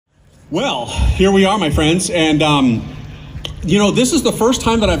Well, here we are, my friends, and this is the first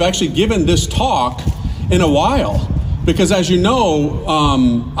time that I've actually given this talk in a while, because as you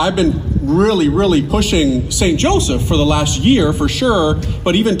know, I've been really pushing St. Joseph for the last year, for sure,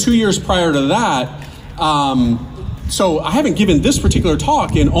 but even 2 years prior to that, so I haven't given this particular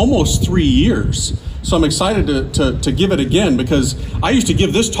talk in almost 3 years, so I'm excited to give it again, because I used to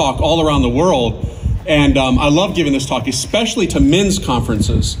give this talk all around the world, and I love giving this talk, especially to men's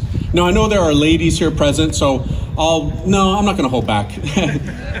conferences. Now, I know there are ladies here present, so I'm not going to hold back.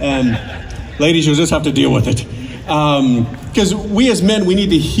 Ladies, you'll just have to deal with it. Because we as men, we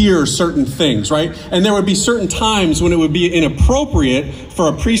need to hear certain things, right? And there would be certain times when it would be inappropriate for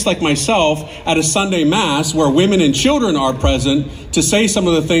a priest like myself at a Sunday Mass where women and children are present to say some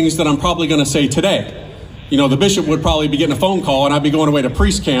of the things that I'm probably going to say today. You know, the bishop would probably be getting a phone call and I'd be going away to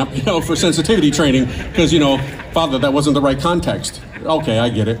priest camp, for sensitivity training because, Father, that wasn't the right context. Okay, I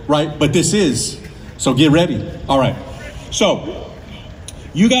get it, right? But this is, so get ready. All right. So,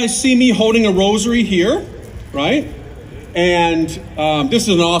 you guys see me holding a rosary here, right? And this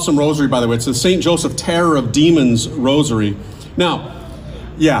is an awesome rosary, by the way. It's the St. Joseph Terror of Demons rosary. Now,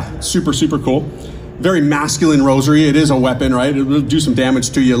 yeah, super cool. Very masculine rosary. It is a weapon, right? It will do some damage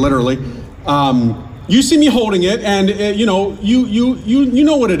to you, literally. You see me holding it, and you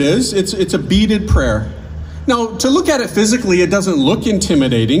know what it is. It's a beaded prayer. Now, to look at it physically, it doesn't look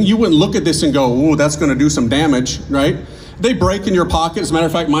intimidating. You wouldn't look at this and go, "Ooh, that's going to do some damage," right? They break in your pocket. As a matter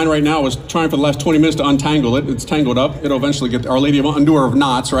of fact, mine right now is trying for the last 20 minutes to untangle it. It's tangled up. It'll eventually get Our Lady of Undoer of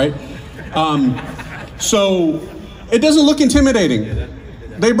Knots, right? So it doesn't look intimidating.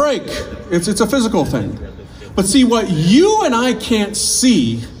 They break. It's a physical thing. But see, what you and I can't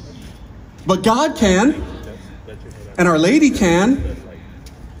see, but God can, and Our Lady can,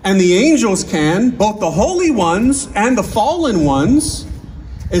 and the angels can, both the holy ones and the fallen ones,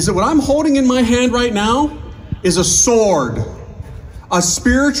 is that what I'm holding in my hand right now is a sword, a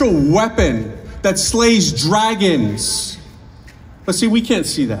spiritual weapon that slays dragons. But see, we can't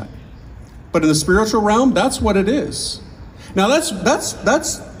see that. But in the spiritual realm, that's what it is. Now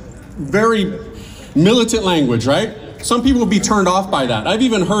that's very militant language, right? Some people will be turned off by that. I've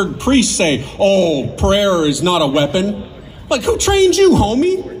even heard priests say, "Oh, prayer is not a weapon." Like, who trained you,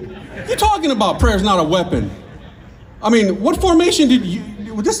 homie? You're talking about prayer is not a weapon. I mean, what formation did you...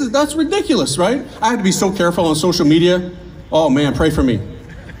 That's ridiculous, right? I have to be so careful on social media. Oh, man, pray for me.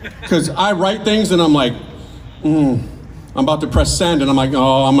 Because I write things and I'm like, I'm about to press send. And I'm like,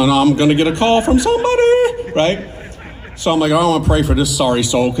 oh, I'm going to get a call from somebody, right? So I'm like, I want to pray for this sorry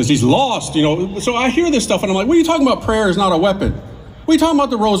soul because he's lost, So I hear this stuff and I'm like, what are you talking about? Prayer is not a weapon. What are you talking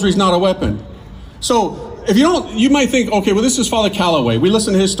about? The rosary is not a weapon. So if you don't, you might think, okay, well, this is Father Calloway. We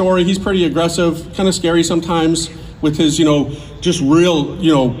listen to his story. He's pretty aggressive, kind of scary sometimes with his, just real,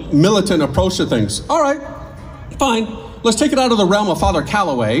 militant approach to things. All right, fine. Let's take it out of the realm of Father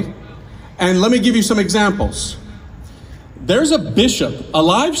Calloway. And let me give you some examples. There's a bishop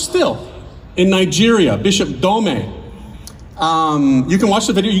alive still in Nigeria, Bishop Dome. You can watch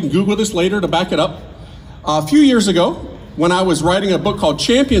the video. You can Google this later to back it up. A few years ago, when I was writing a book called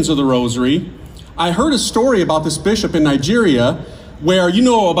Champions of the Rosary, I heard a story about this bishop in Nigeria where you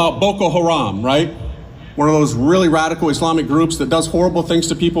know about Boko Haram, right? One of those really radical Islamic groups that does horrible things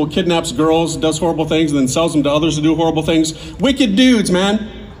to people, kidnaps girls, does horrible things, and then sells them to others to do horrible things. Wicked dudes, man.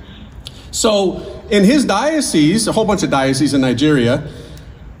 So in his diocese, a whole bunch of dioceses in Nigeria,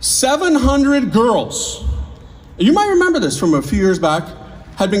 700 girls, you might remember this from a few years back,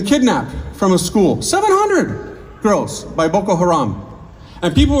 had been kidnapped from a school. 700 girls by Boko Haram.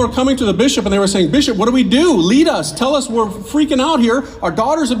 And people were coming to the bishop and they were saying, "Bishop, what do we do? Lead us. Tell us, we're freaking out here. Our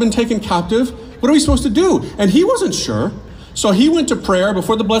daughters have been taken captive. What are we supposed to do?" And he wasn't sure. So he went to prayer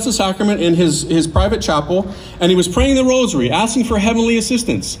before the Blessed Sacrament in his private chapel, and he was praying the rosary, asking for heavenly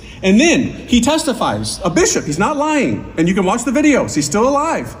assistance. And then he testifies, a bishop, he's not lying. And you can watch the videos. He's still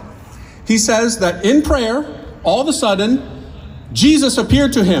alive. He says that in prayer, all of a sudden, Jesus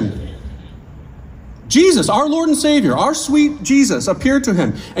appeared to him. Jesus, our Lord and Savior, our sweet Jesus appeared to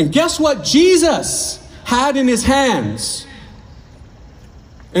him. And guess what Jesus had in his hands?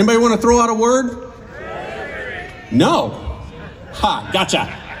 Anybody want to throw out a word? No. Ha, gotcha.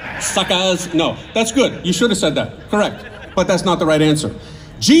 Suckers. No, that's good. You should have said that. Correct. But that's not the right answer.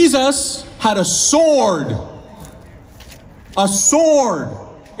 Jesus had a sword. A sword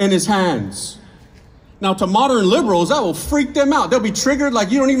in his hands. Now, to modern liberals, that will freak them out. They'll be triggered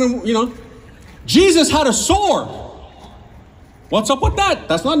like you don't even, Jesus had a sword. What's up with that?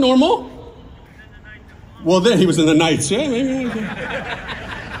 That's not normal. Well, then he was in the Knights. Yeah, maybe.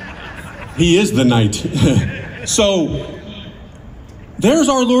 He is the knight. So There's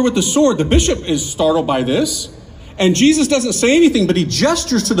our Lord with the sword. The bishop is startled by this. And Jesus doesn't say anything, but he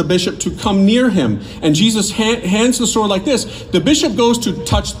gestures to the bishop to come near him. And Jesus hands the sword like this. The bishop goes to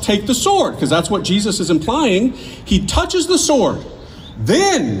take the sword, because that's what Jesus is implying. He touches the sword.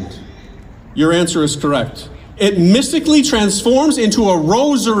 Then, your answer is correct. It mystically transforms into a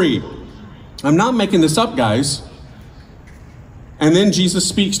rosary. I'm not making this up, guys. And then Jesus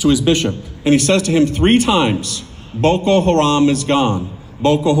speaks to his bishop, and he says to him 3 times, Boko Haram is gone.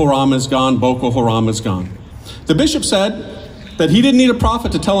 Boko Haram is gone. Boko Haram is gone. The bishop said that he didn't need a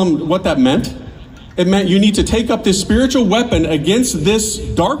prophet to tell him what that meant. It meant you need to take up this spiritual weapon against this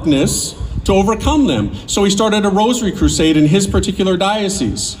darkness to overcome them. So he started a rosary crusade in his particular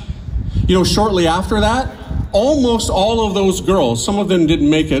diocese. You know, shortly after that, almost all of those girls, some of them didn't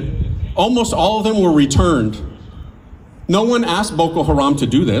make it, almost all of them were returned. No one asked Boko Haram to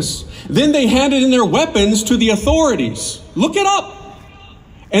do this. Then they handed in their weapons to the authorities. Look it up.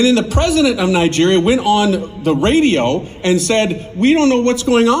 And then the president of Nigeria went on the radio and said, we don't know what's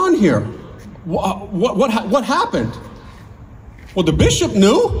going on here. What happened? Well, the bishop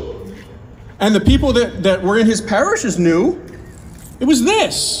knew. And the people that were in his parishes knew. It was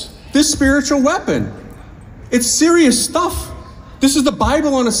this spiritual weapon. It's serious stuff. This is the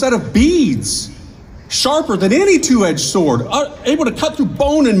Bible on a set of beads. Sharper than any two-edged sword. Able to cut through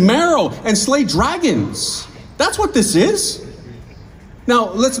bone and marrow and slay dragons. That's what this is. Now,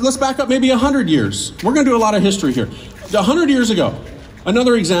 let's back up maybe 100 years. We're going to do a lot of history here. 100 years ago,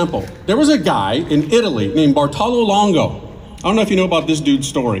 another example. There was a guy in Italy named Bartolo Longo. I don't know if you know about this dude's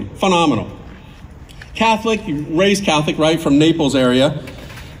story. Phenomenal. Catholic, raised Catholic, right, from Naples area.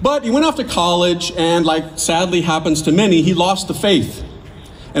 But he went off to college, and like sadly happens to many, he lost the faith.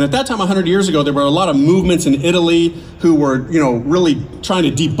 And at that time, 100 years ago, there were a lot of movements in Italy who were, really trying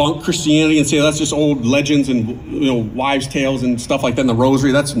to debunk Christianity and say that's just old legends and, wives' tales and stuff like that in the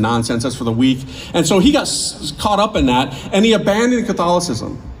rosary. That's nonsense. That's for the weak. And so he got caught up in that, and he abandoned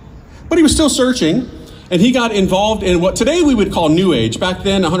Catholicism. But he was still searching, and he got involved in what today we would call New Age. Back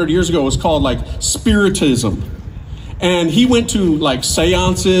then, 100 years ago, it was called like Spiritism. And he went to like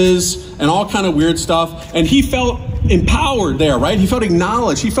seances and all kind of weird stuff, and he felt empowered there, right? He felt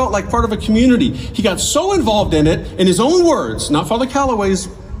acknowledged. He felt like part of a community. He got so involved in it, in his own words, not Father Calloway's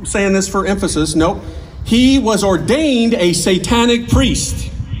saying this for emphasis, nope. He was ordained a satanic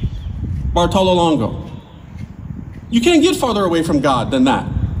priest, Bartolo Longo. You can't get farther away from God than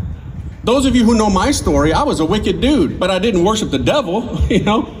that. Those of you who know my story, I was a wicked dude, but I didn't worship the devil,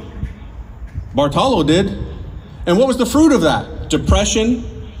 Bartolo did. And what was the fruit of that?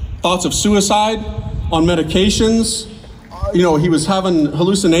 Depression, thoughts of suicide, on medications, he was having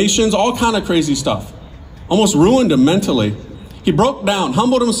hallucinations, all kind of crazy stuff. Almost ruined him mentally. He broke down,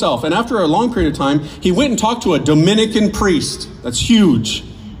 humbled himself, and after a long period of time, he went and talked to a Dominican priest. That's huge.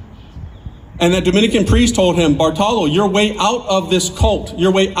 And that Dominican priest told him, Bartolo, your way out of this cult,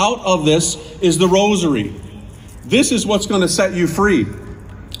 your way out of this is the rosary. This is what's going to set you free.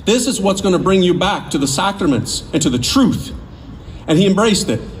 This is what's going to bring you back to the sacraments and to the truth. And he embraced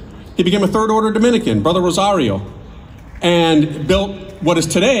it. He became a third-order Dominican, Brother Rosario, and built what is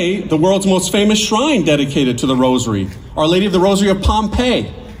today the world's most famous shrine dedicated to the Rosary, Our Lady of the Rosary of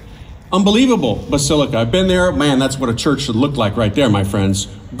Pompeii. Unbelievable basilica. I've been there. Man, that's what a church should look like right there, my friends.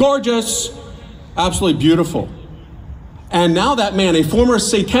 Gorgeous. Absolutely beautiful. And now that man, a former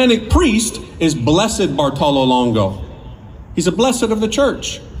satanic priest, is Blessed Bartolo Longo. He's a blessed of the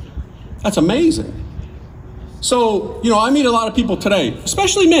church. That's amazing. So, I meet a lot of people today,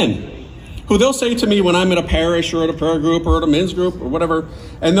 especially men, who they'll say to me when I'm at a parish or at a prayer group or at a men's group or whatever,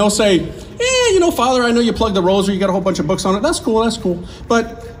 and they'll say, Father, I know you plug the rosary, you got a whole bunch of books on it. That's cool.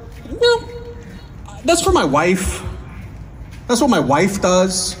 But, that's for my wife. That's what my wife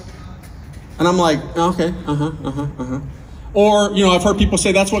does. And I'm like, okay, Or, I've heard people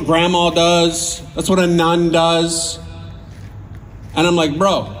say that's what grandma does. That's what a nun does. And I'm like,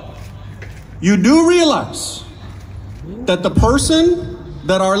 bro, you do realize that the person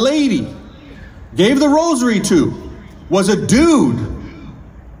that Our Lady gave the rosary to was a dude.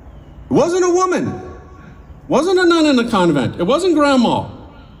 It wasn't a woman. It wasn't a nun in a convent. It wasn't grandma.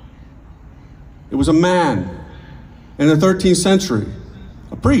 It was a man in the 13th century,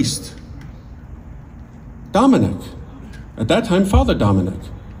 a priest. Dominic. At that time, Father Dominic,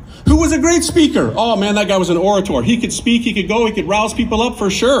 who was a great speaker. Oh man, that guy was an orator. He could speak, he could go, he could rouse people up for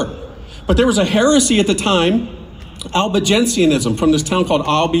sure. But there was a heresy at the time, Albigensianism, from this town called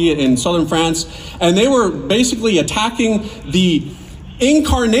Albi in southern France. And they were basically attacking the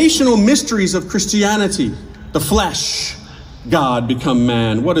incarnational mysteries of Christianity. The flesh, God become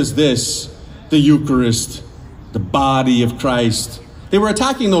man. What is this? The Eucharist, the body of Christ. They were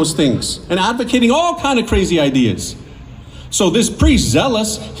attacking those things and advocating all kind of crazy ideas. So this priest,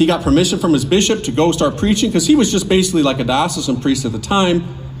 zealous, he got permission from his bishop to go start preaching, because he was just basically like a diocesan priest at the time.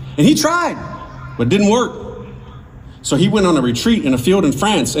 And he tried, but it didn't work. So he went on a retreat in a field in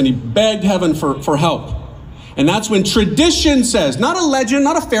France, and he begged heaven for help. And that's when tradition says, not a legend,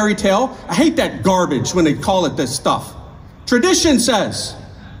 not a fairy tale. I hate that garbage when they call it this stuff. Tradition says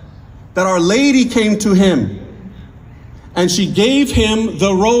that Our Lady came to him and she gave him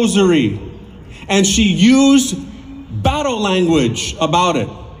the rosary, and she used battle language about it.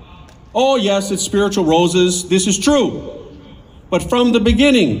 Oh yes, it's spiritual roses. This is true. But from the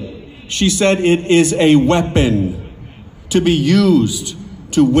beginning, she said it is a weapon to be used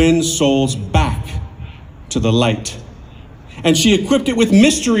to win souls back to the light. And she equipped it with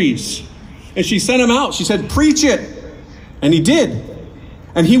mysteries. And she sent him out. She said, preach it. And he did.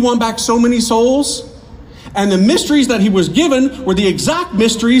 And he won back so many souls. And the mysteries that he was given were the exact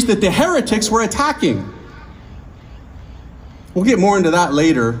mysteries that the heretics were attacking. We'll get more into that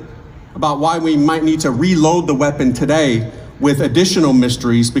later, about why we might need to reload the weapon today with additional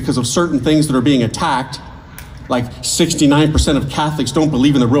mysteries because of certain things that are being attacked. Like 69% of Catholics don't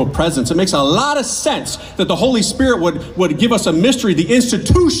believe in the real presence. It makes a lot of sense that the Holy Spirit would give us a mystery, the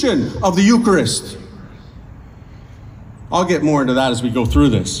institution of the Eucharist. I'll get more into that as we go through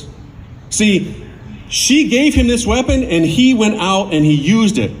this. See, she gave him this weapon, and he went out and he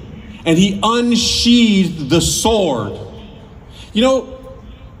used it. And he unsheathed the sword. You know,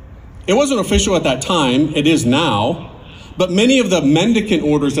 it wasn't official at that time. It is now. But many of the mendicant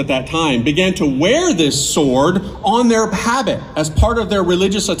orders at that time began to wear this sword on their habit as part of their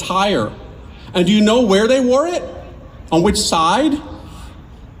religious attire. And do you know where they wore it? On which side?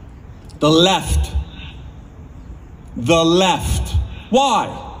 The left. The left.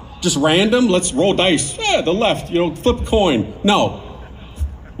 Why? Just random? Let's roll dice. Yeah, the left. Flip a coin. No.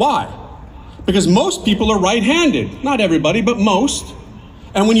 Why? Because most people are right-handed. Not everybody, but most.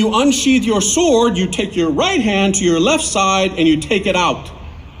 And when you unsheath your sword, you take your right hand to your left side and you take it out.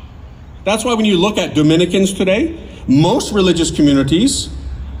 That's why when you look at Dominicans today, most religious communities,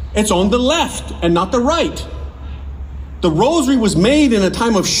 it's on the left and not the right. The rosary was made in a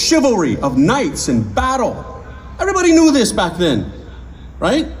time of chivalry, of knights and battle. Everybody knew this back then,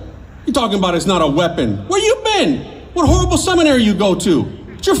 right? You're talking about it's not a weapon. Where you been? What horrible seminary you go to?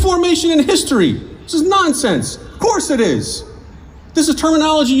 It's your formation in history. This is nonsense. Of course it is. This is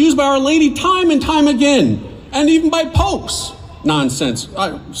terminology used by Our Lady time and time again, and even by popes. Nonsense.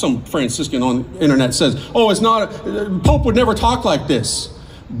 Some Franciscan on the internet says, oh, it's not, Pope would never talk like this.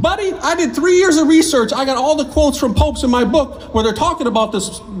 Buddy, I did 3 years of research. I got all the quotes from popes in my book where they're talking about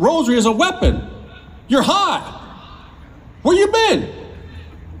this rosary as a weapon. You're high. Where you been?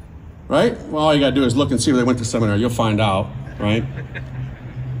 Right? Well, all you got to do is look and see where they went to seminary. You'll find out, right?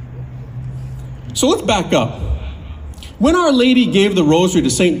 So let's back up. When Our Lady gave the rosary to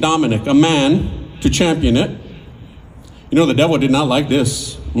St. Dominic, a man, to champion it, the devil did not like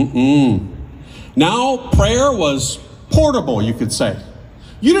this. Now, prayer was portable, you could say.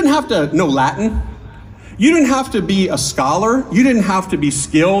 You didn't have to know Latin. You didn't have to be a scholar. You didn't have to be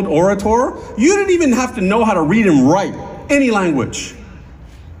skilled orator. You didn't even have to know how to read and write any language.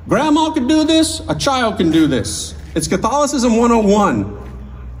 Grandma could do this. A child can do this. It's Catholicism 101.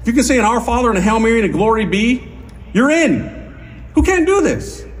 If you can say an Our Father and a Hail Mary and a Glory Be, you're in. Who can't do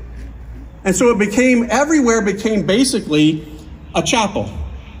this? And so everywhere became basically a chapel.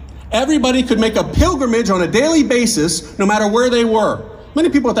 Everybody could make a pilgrimage on a daily basis, no matter where they were. Many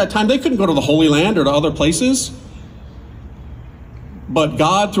people at that time, they couldn't go to the Holy Land or to other places. But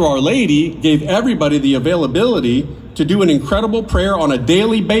God, through Our Lady, gave everybody the availability to do an incredible prayer on a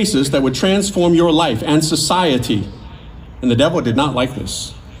daily basis that would transform your life and society. And the devil did not like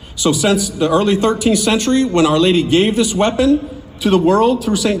this. So since the early 13th century, when Our Lady gave this weapon to the world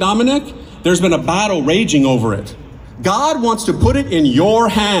through St. Dominic, there's been a battle raging over it. God wants to put it in your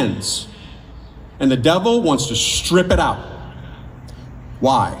hands, and the devil wants to strip it out.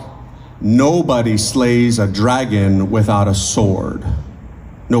 Why? Nobody slays a dragon without a sword.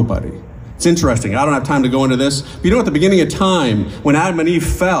 Nobody. It's interesting. I don't have time to go into this. But at the beginning of time, when Adam and Eve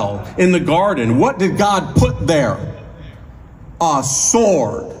fell in the garden, what did God put there? A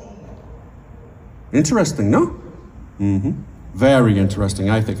sword. Interesting, no? Very interesting,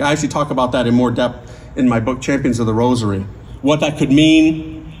 I think. I actually talk about that in more depth in my book, Champions of the Rosary. What that could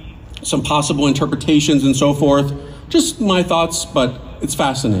mean, some possible interpretations and so forth. Just my thoughts, but it's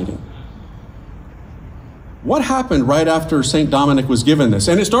fascinating. What happened right after St. Dominic was given this?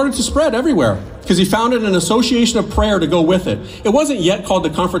 And it started to spread everywhere because he founded an association of prayer to go with it. It wasn't yet called the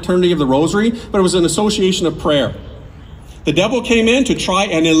Confraternity of the Rosary, but it was an association of prayer. The devil came in to try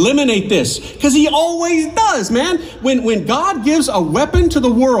and eliminate this, because he always does, man. When God gives a weapon to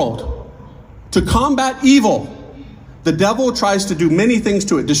the world to combat evil, the devil tries to do many things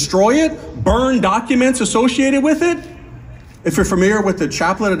to it. Destroy it, burn documents associated with it. If you're familiar with the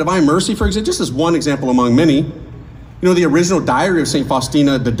Chaplet of Divine Mercy, for example, just as one example among many, you know, the original diary of St.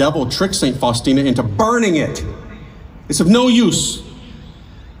 Faustina, the devil tricked St. Faustina into burning it. It's of no use.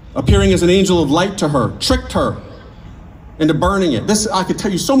 Appearing as an angel of light to her, tricked her into burning it. This, I could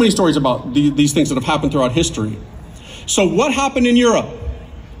tell you so many stories about these things that have happened throughout history. So what happened in Europe?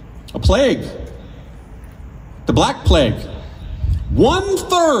 A plague. The Black Plague.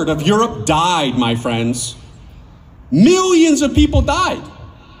 1/3 of Europe died, my friends. Millions of people died.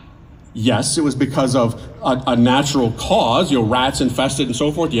 Yes, it was because of a natural cause, you know, rats infested and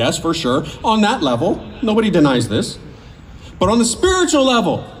so forth. Yes, for sure. On that level, nobody denies this. But on the spiritual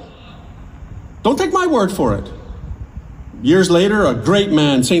level, don't take my word for it. Years later, a great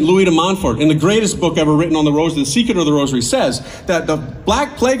man, St. Louis de Montfort, in the greatest book ever written on the Rosary, The Secret of the Rosary, says that the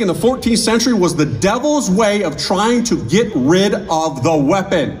Black Plague in the 14th century was the devil's way of trying to get rid of the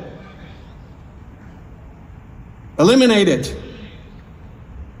weapon. Eliminate it.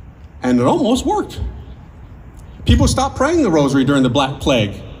 And it almost worked. People stopped praying the Rosary during the Black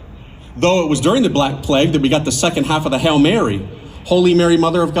Plague. Though it was during the Black Plague that we got the second half of the Hail Mary. Holy Mary,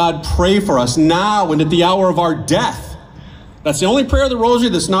 Mother of God, pray for us now and at the hour of our death. That's the only prayer of the Rosary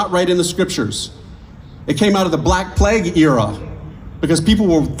that's not right in the Scriptures. It came out of the Black Plague era because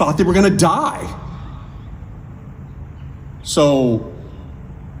people thought they were going to die. So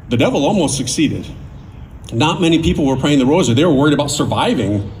the devil almost succeeded. Not many people were praying the Rosary. They were worried about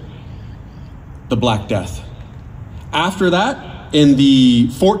surviving the Black Death. After that, in the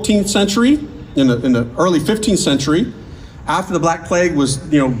 14th century, in the early 15th century, after the Black Plague was,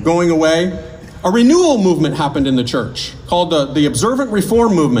 going away, a renewal movement happened in the church called the Observant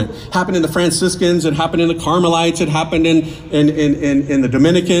Reform movement. Happened in the Franciscans, it happened in the Carmelites, it happened in the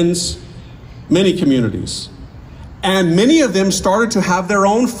Dominicans, many communities. And many of them started to have their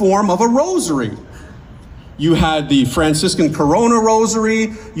own form of a rosary. You had the Franciscan Corona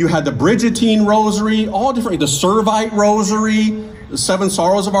Rosary, you had the Brigittine Rosary, all different, the Servite Rosary, the Seven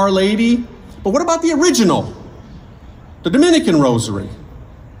Sorrows of Our Lady. But what about the original, the Dominican Rosary?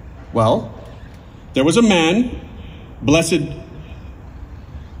 Well, there was a man, Blessed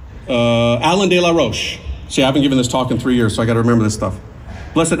Alain de la Roche. See, I haven't given this talk in 3 years, so I got to remember this stuff.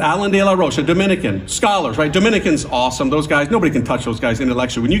 Blessed Alain de la Roche, a Dominican. Scholars, right? Dominicans, awesome. Those guys, nobody can touch those guys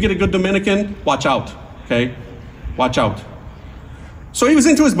intellectually. When you get a good Dominican, watch out, okay? Watch out. So he was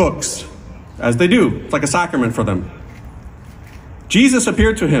into his books, as they do. It's like a sacrament for them. Jesus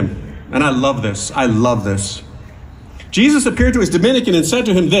appeared to him, and I love this. I love this. Jesus appeared to his Dominican and said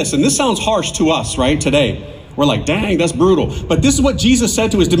to him this, and this sounds harsh to us, right, today. We're like, dang, that's brutal. But this is what Jesus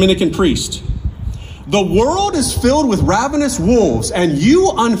said to his Dominican priest. The world is filled with ravenous wolves, and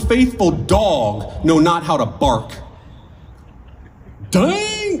you, unfaithful dog, know not how to bark.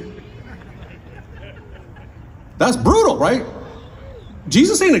 Dang! That's brutal, right?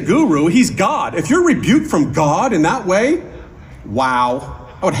 Jesus ain't a guru, he's God. If you're rebuked from God in that way, wow.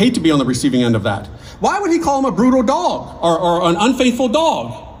 I would hate to be on the receiving end of that. Why would he call him a brutal dog or an unfaithful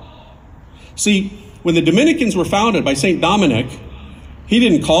dog? See, when the Dominicans were founded by St. Dominic, he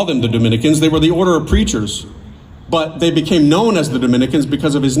didn't call them the Dominicans. They were the order of preachers. But they became known as the Dominicans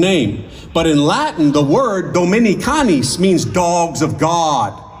because of his name. But in Latin, the word Dominicanis means dogs of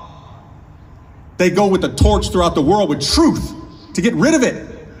God. They go with the torch throughout the world with truth to get rid of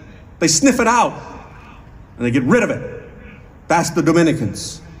it. They sniff it out and they get rid of it. That's the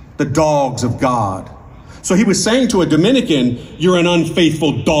Dominicans, the dogs of God. So he was saying to a Dominican, you're an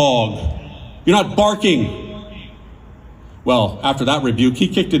unfaithful dog. You're not barking. Well, after that rebuke, he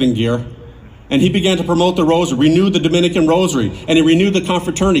kicked it in gear. And he began to promote the Rosary, renewed the Dominican Rosary, and he renewed the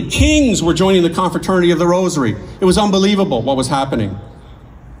confraternity. Kings were joining the confraternity of the Rosary. It was unbelievable what was happening.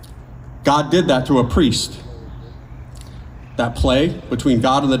 God did that through a priest. That play between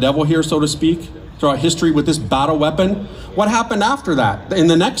God and the devil here, so to speak, throughout history with this battle weapon. What happened after that in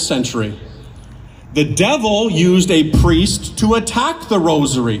the next century? The devil used a priest to attack the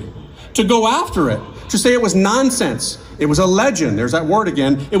Rosary, to go after it, to say it was nonsense. It was a legend. There's that word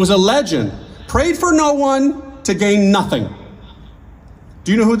again. It was a legend. Prayed for no one to gain nothing.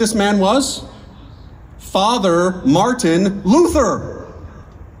 Do you know who this man was? Father Martin Luther.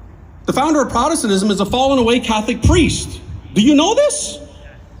 The founder of Protestantism is a fallen away Catholic priest. Do you know this?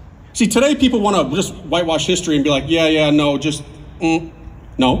 See, today people want to just whitewash history and be like, no,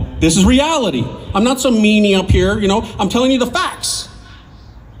 no, this is reality. I'm not some meanie up here, I'm telling you the facts.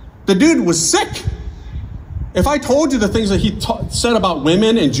 The dude was sick. If I told you the things that he said about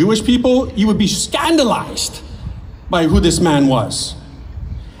women and Jewish people, you would be scandalized by who this man was.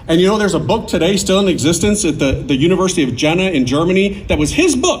 And you know, there's a book today still in existence at the University of Jena in Germany that was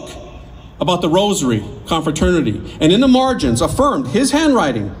his book about the Rosary, confraternity. And in the margins, affirmed his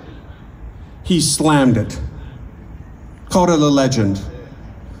handwriting. He slammed it. Called it a legend.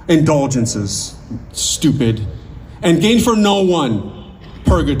 Indulgences. Stupid. And gain for no one.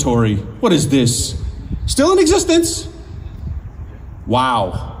 Purgatory. What is this? Still in existence?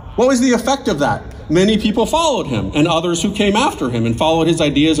 Wow. What was the effect of that? Many people followed him, and others who came after him and followed his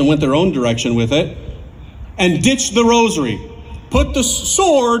ideas and went their own direction with it, and ditched the rosary, put the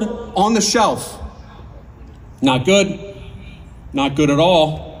sword on the shelf. Not good. Not good at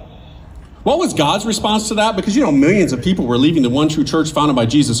all. What was God's response to that? Because, you know, millions of people were leaving the one true church founded by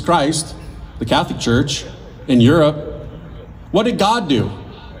Jesus Christ, the Catholic Church, in Europe. What did God do?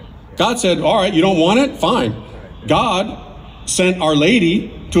 God said, all right, you don't want it? Fine. God sent Our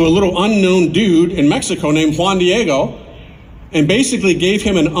Lady to a little unknown dude in Mexico named Juan Diego, and basically gave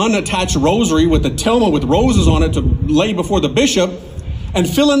him an unattached rosary with a tilma with roses on it to lay before the bishop and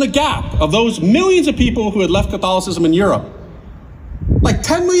fill in the gap of those millions of people who had left Catholicism in Europe. Like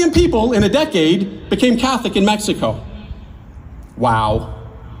 10 million people in a decade became Catholic in Mexico. Wow.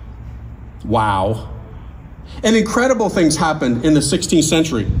 Wow. And incredible things happened in the 16th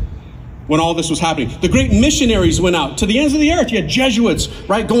century. When all this was happening, the great missionaries went out to the ends of the earth. You had Jesuits,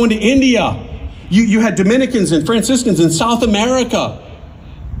 right, going to India. You had Dominicans and Franciscans in South America.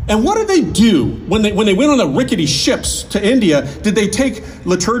 And what did they do when they went on the rickety ships to India? Did they take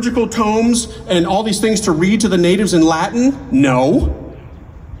liturgical tomes and all these things to read to the natives in Latin? No.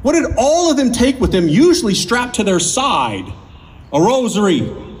 What did all of them take with them, usually strapped to their side? A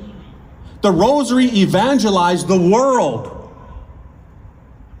rosary. The rosary evangelized the world.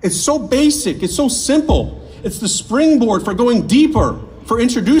 It's so basic. It's so simple. It's the springboard for going deeper, for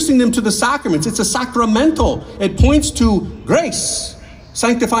introducing them to the sacraments. It's a sacramental. It points to grace,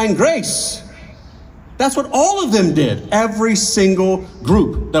 sanctifying grace. That's what all of them did. Every single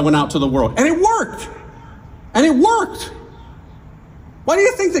group that went out to the world. And it worked. And it worked. Why do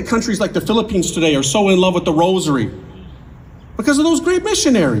you think that countries like the Philippines today are so in love with the rosary? Because of those great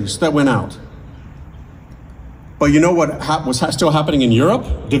missionaries that went out. But you know what was still happening in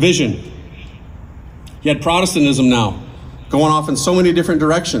Europe? Division. You had Protestantism now going off in so many different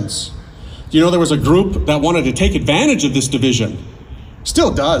directions. Do you know there was a group that wanted to take advantage of this division?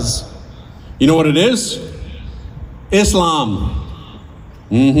 Still does. You know what it is? Islam.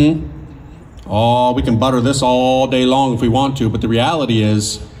 Oh, we can butter this all day long if we want to, but the reality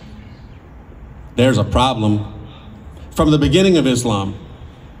is there's a problem. From the beginning of Islam,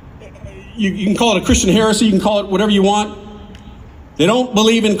 you can call it a Christian heresy, you can call it whatever you want. They don't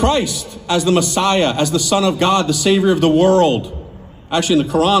believe in Christ as the Messiah, as the Son of God, the Savior of the world. Actually, in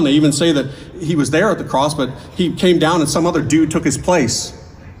the Quran, they even say that he was there at the cross, but he came down and some other dude took his place.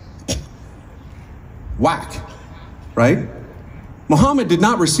 Whack, right? Muhammad did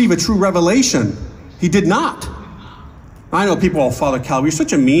not receive a true revelation. He did not. I know people, oh, Father Calloway, you're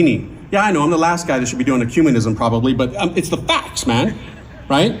such a meanie. Yeah, I know, I'm the last guy that should be doing ecumenism probably, but it's the facts, man,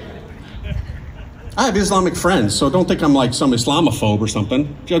 right? I have Islamic friends, so don't think I'm like some Islamophobe or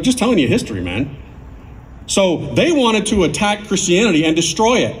something. I'm just telling you history, man. So they wanted to attack Christianity and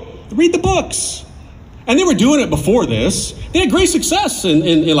destroy it. Read the books. And they were doing it before this. They had great success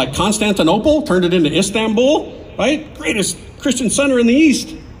in like Constantinople, turned it into Istanbul, right? Greatest Christian center in the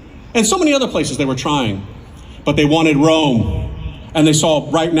East. And so many other places they were trying. But they wanted Rome. And they saw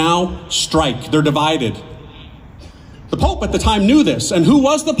right now, strike. They're divided. The Pope at the time knew this. And who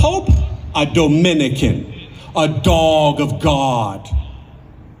was the Pope? A Dominican, a dog of God.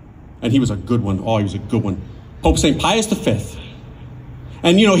 And he was a good one. Oh, he was a good one. Pope St. Pius V.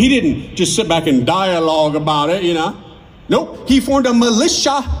 And, you know, he didn't just sit back and dialogue about it, you know. Nope. He formed a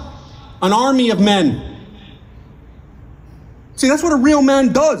militia, an army of men. See, that's what a real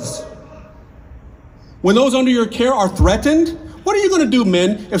man does. When those under your care are threatened, what are you going to do,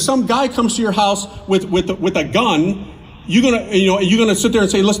 men, if some guy comes to your house with a gun? You're gonna sit there and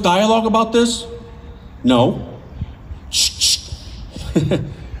say, let's dialogue about this? No. Shh.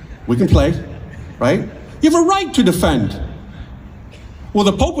 We can play, right? You have a right to defend. Well,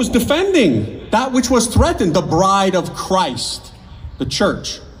 the Pope was defending that which was threatened, the bride of Christ, the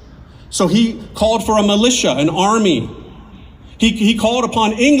church. So he called for a militia, an army. He called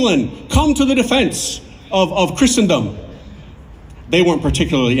upon England, come to the defense of Christendom. They weren't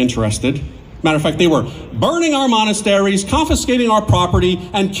particularly interested. Matter of fact, they were burning our monasteries, confiscating our property,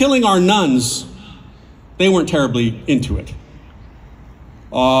 and killing our nuns. They weren't terribly into it.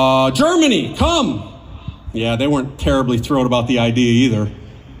 Germany, come. Yeah, they weren't terribly thrilled about the idea either.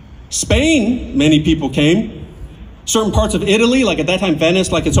 Spain, many people came. Certain parts of Italy, like at that time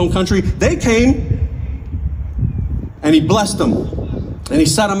Venice, like its own country, they came. And he blessed them. And he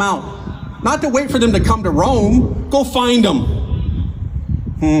set them out. Not to wait for them to come to Rome. Go find them.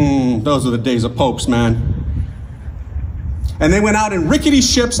 Those are the days of popes, man. And they went out in rickety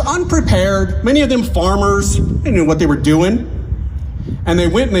ships, unprepared. Many of them farmers. They didn't know what they were doing. And they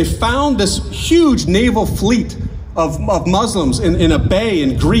went and they found this huge naval fleet of Muslims in a bay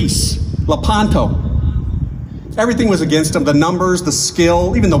in Greece, Lepanto. Everything was against them. The numbers, the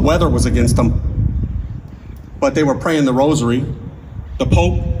skill, even the weather was against them. But they were praying the rosary, the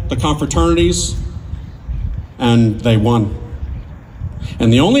Pope, the confraternities, and they won.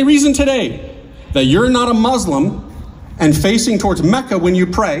 And the only reason today that you're not a Muslim and facing towards Mecca when you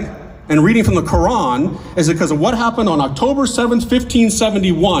pray and reading from the Quran is because of what happened on October 7th,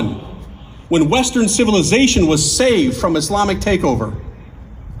 1571, when Western civilization was saved from Islamic takeover.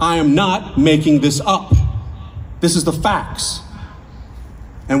 I am not making this up. This is the facts.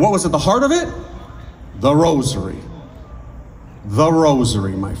 And what was at the heart of it? The rosary. The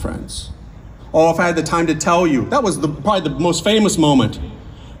rosary, my friends. Oh, if I had the time to tell you, that was probably the most famous moment.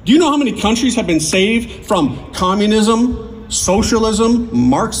 Do you know how many countries have been saved from communism, socialism,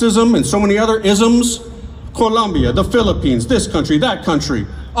 Marxism, and so many other isms? Colombia, the Philippines, this country, that country,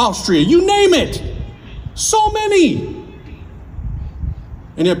 Austria, you name it. So many.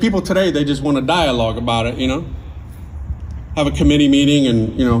 And yet people today, they just want a dialogue about it, you know? Have a committee meeting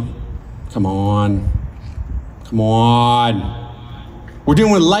and, you know, come on. Come on. We're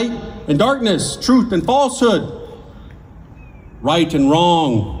dealing with light and darkness, truth and falsehood, right and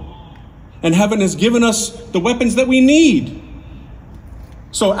wrong. And heaven has given us the weapons that we need.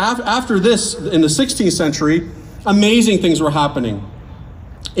 So after this, in the 16th century, amazing things were happening.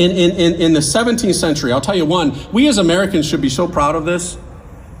 In the 17th century, I'll tell you one, we as Americans should be so proud of this.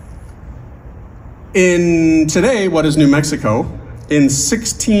 In today, what is New Mexico, in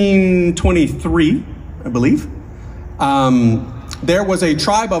 1623, I believe, there was a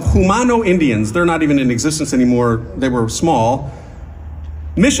tribe of Humano Indians. They're not even in existence anymore. They were small.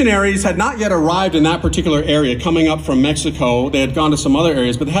 Missionaries had not yet arrived in that particular area, coming up from Mexico. They had gone to some other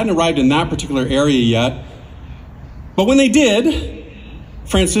areas, but they hadn't arrived in that particular area yet. But when they did,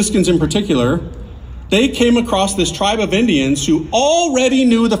 Franciscans in particular, they came across this tribe of Indians who already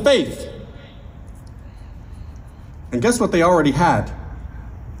knew the faith. And guess what they already had?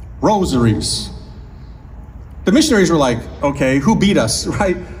 Rosaries. The missionaries were like, okay, who beat us,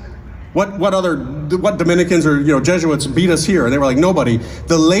 right? What Dominicans or Jesuits beat us here? And they were like, nobody.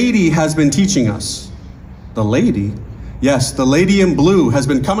 The lady has been teaching us. The lady? Yes, the lady in blue has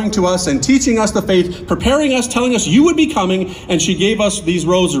been coming to us and teaching us the faith, preparing us, telling us you would be coming, and she gave us these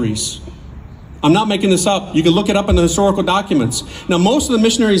rosaries. I'm not making this up. You can look it up in the historical documents. Now, most of the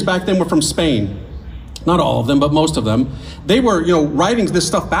missionaries back then were from Spain. Not all of them, but most of them. They were, writing this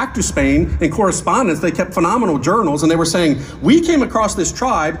stuff back to Spain in correspondence. They kept phenomenal journals, and they were saying, we came across this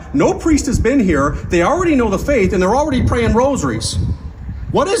tribe. No priest has been here. They already know the faith, and they're already praying rosaries.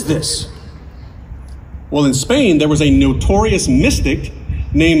 What is this? Well, in Spain, there was a notorious mystic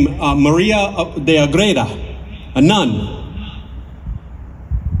named Maria de Agreda, a nun,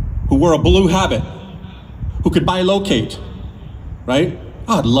 who wore a blue habit, who could bilocate, right?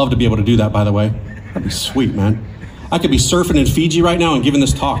 Oh, I'd love to be able to do that, by the way. That'd be sweet, man. I could be surfing in Fiji right now and giving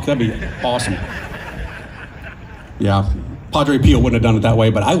this talk. That'd be awesome. Yeah, Padre Pio wouldn't have done it that way,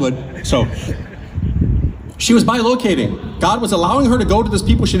 but I would. So she was bilocating. God was allowing her to go to these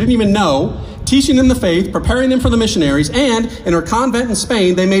people she didn't even know, teaching them the faith, preparing them for the missionaries, and in her convent in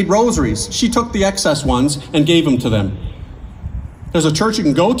Spain, they made rosaries. She took the excess ones and gave them to them. There's a church you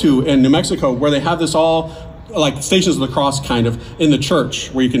can go to in New Mexico where they have this all like Stations of the Cross kind of in the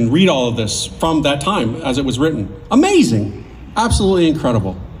church, where you can read all of this from that time as it was written. Amazing. Absolutely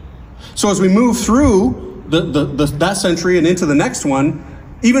incredible. So as we move through that century and into the next one,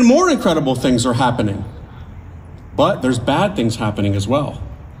 even more incredible things are happening. But there's bad things happening as well.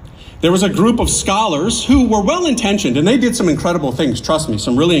 There was a group of scholars who were well-intentioned, and they did some incredible things, trust me,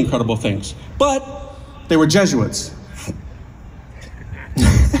 some really incredible things. But they were Jesuits.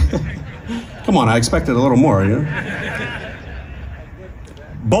 Come on, I expected a little more,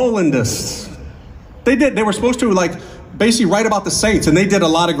 Bollandists. They were supposed to basically write about the saints, and they did a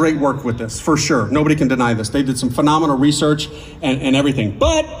lot of great work with this, for sure. Nobody can deny this. They did some phenomenal research and everything.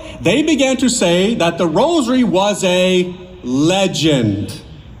 But they began to say that the rosary was a legend.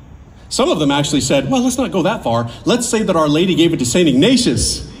 Some of them actually said, well, let's not go that far. Let's say that Our Lady gave it to St.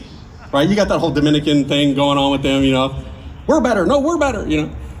 Ignatius, right? You got that whole Dominican thing going on with them, We're better. No, we're better,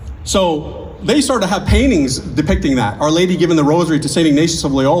 So they started to have paintings depicting that. Our Lady giving the rosary to St. Ignatius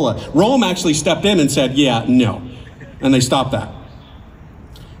of Loyola. Rome actually stepped in and said, yeah, no. And they stopped that.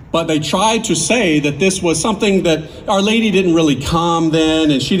 But they tried to say that this was something that Our Lady didn't really come then,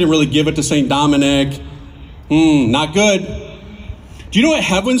 and she didn't really give it to St. Dominic. Not good. Do you know what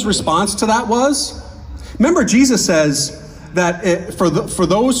heaven's response to that was? Remember, Jesus says that for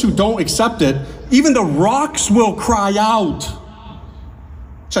those who don't accept it, even the rocks will cry out.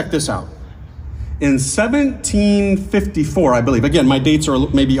 Check this out. In 1754, I believe, again, my dates are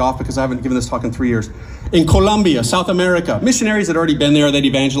maybe off because I haven't given this talk in 3 years, in Colombia, South America, missionaries had already been there. They'd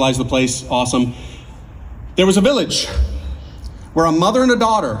evangelized the place. Awesome. There was a village where a mother and a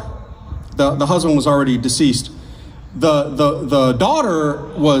daughter, the husband was already deceased. The daughter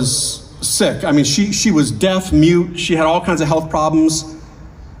was sick. I mean, she was deaf, mute. She had all kinds of health problems.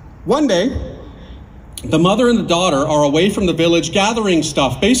 One day, the mother and the daughter are away from the village gathering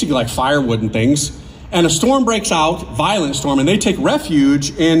stuff, basically like firewood and things. And a storm breaks out, violent storm, and they take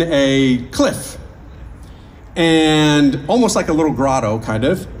refuge in a cliff. And almost like a little grotto, kind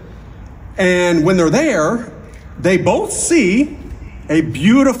of. And when they're there, they both see a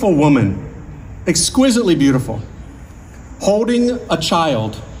beautiful woman, exquisitely beautiful, holding a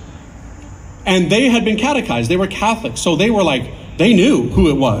child. And they had been catechized. They were Catholic. So they were like, they knew who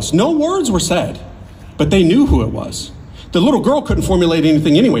it was. No words were said, but they knew who it was. The little girl couldn't formulate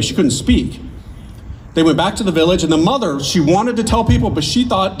anything anyway. She couldn't speak. They went back to the village, and the mother, she wanted to tell people, but she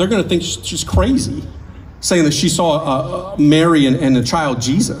thought they're going to think she's crazy, saying that she saw Mary and the child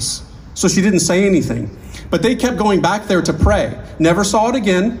Jesus. So she didn't say anything. But they kept going back there to pray. Never saw it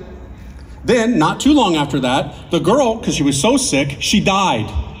again. Then, not too long after that, the girl, because she was so sick, she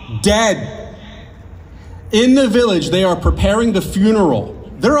died. Dead. In the village, they are preparing the funeral.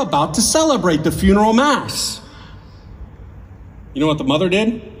 They're about to celebrate the funeral mass. You know what the mother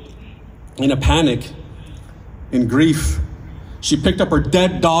did? In a panic, in grief, she picked up her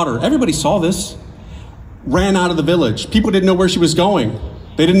dead daughter. Everybody saw this. Ran out of the village. People didn't know where she was going.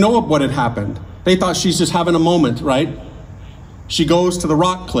 They didn't know what had happened. They thought she's just having a moment, right? She goes to the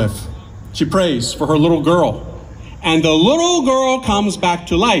rock cliff. She prays for her little girl. And the little girl comes back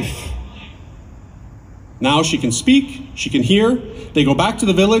to life. Now she can speak, she can hear. They go back to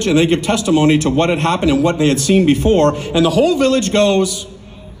the village and they give testimony to what had happened and what they had seen before. And the whole village goes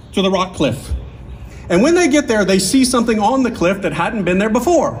to the rock cliff. And when they get there, they see something on the cliff that hadn't been there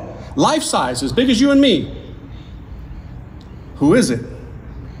before. Life size, as big as you and me. Who is it?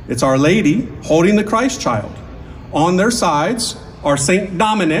 It's Our Lady holding the Christ child. On their sides are St.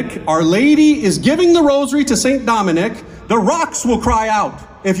 Dominic. Our Lady is giving the rosary to St. Dominic. The rocks will cry out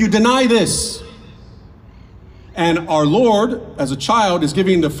if you deny this. And our Lord, as a child, is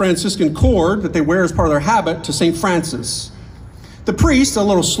giving the Franciscan cord that they wear as part of their habit to St. Francis. The priests, a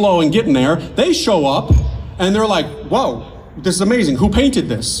little slow in getting there, they show up and they're like, whoa, this is amazing. Who painted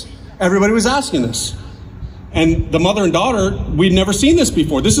this? Everybody was asking this. And the mother and daughter, we'd never seen this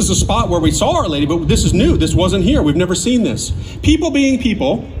before. This is a spot where we saw Our Lady, but this is new. This wasn't here. We've never seen this. People being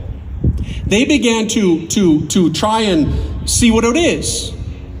people, they began to try and see what it is.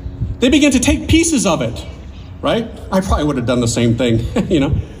 They began to take pieces of it. Right? I probably would have done the same thing, you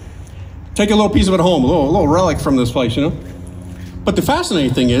know. Take a little piece of it home, a little relic from this place, you know. But the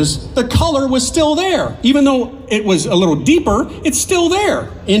fascinating thing is, the color was still there. Even though it was a little deeper, it's still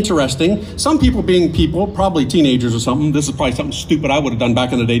there. Interesting. Some people being people, probably teenagers or something, this is probably something stupid I would have done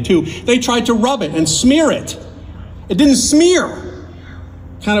back in the day too, they tried to rub it and smear it. It didn't smear.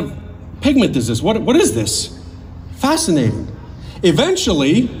 What kind of pigment is this? What is this? Fascinating.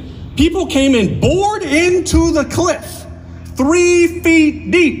 Eventually, people came and bored into the cliff, 3 feet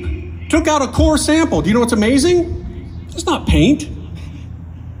deep, took out a core sample. Do you know what's amazing? It's not paint.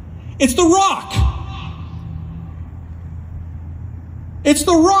 It's the rock. It's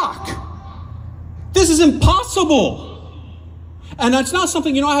the rock. This is impossible. And that's not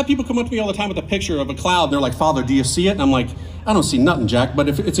something, you know, I have people come up to me all the time with a picture of a cloud, and they're like, Father, do you see it? And I'm like, I don't see nothing, Jack, but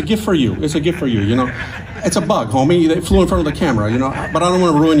if it's a gift for you. It's a gift for you, you know. It's a bug, homie. It flew in front of the camera, you know, but I don't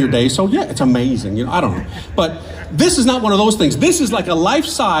want to ruin your day. So, yeah, it's amazing. You know, I don't know. But this is not one of those things. This is like a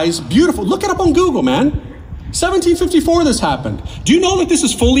life-size, beautiful. Look it up on Google, man. 1754 this happened. Do you know that this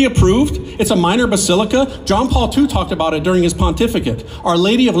is fully approved? It's a minor basilica. John Paul II talked about it during his pontificate. Our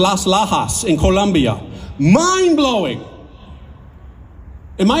Lady of Las Lajas in Colombia. Mind-blowing.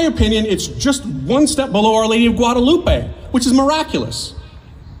 In my opinion, it's just one step below Our Lady of Guadalupe, which is miraculous.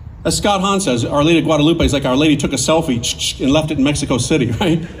 As Scott Hahn says, Our Lady of Guadalupe is like Our Lady took a selfie and left it in Mexico City,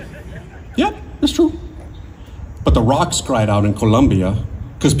 right? Yep, that's true. But the rocks cried out in Colombia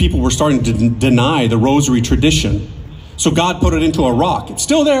because people were starting to deny the rosary tradition. So God put it into a rock. It's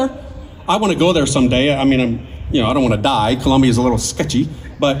still there. I want to go there someday. I mean, I don't want to die. Colombia is a little sketchy,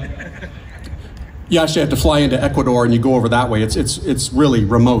 but you actually have to fly into Ecuador and you go over that way. It's really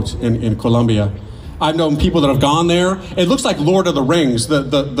remote in Colombia. I've known people that have gone there. It looks like Lord of the Rings.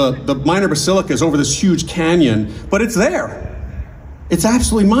 The minor basilica is over this huge canyon, but it's there. It's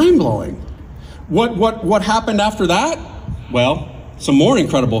absolutely mind-blowing. What happened after that? Well, some more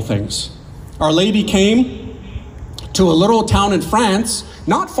incredible things. Our Lady came to a little town in France,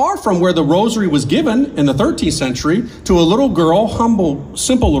 not far from where the rosary was given in the 13th century, to a little girl, humble,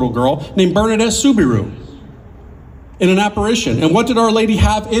 simple little girl, named Bernadette Soubirous, in an apparition. And what did Our Lady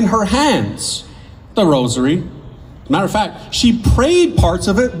have in her hands? The rosary. Matter of fact, she prayed parts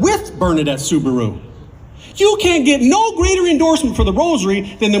of it with Bernadette Soubirous. You can't get no greater endorsement for the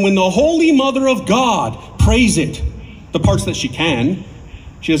rosary than when the Holy Mother of God prays it. The parts that she can.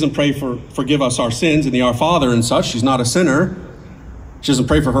 She doesn't pray for forgive us our sins in the Our Father and such. She's not a sinner. She doesn't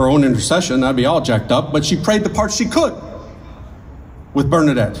pray for her own intercession. That'd be all jacked up. But she prayed the parts she could with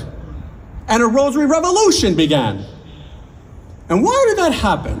Bernadette. And a rosary revolution began. And why did that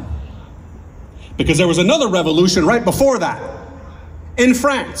happen? Because there was another revolution right before that. In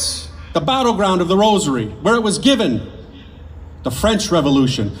France, the battleground of the rosary, where it was given. The French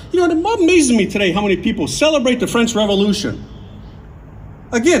Revolution. It amazes me today how many people celebrate the French Revolution.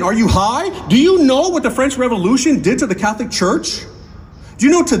 Again, are you high? Do you know what the French Revolution did to the Catholic Church? Do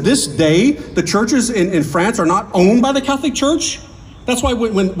you know to this day, the churches in France are not owned by the Catholic Church? That's why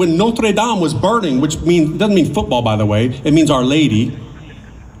when Notre Dame was burning, which doesn't mean football, by the way, it means Our Lady.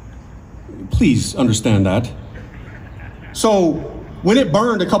 Please understand that. So when it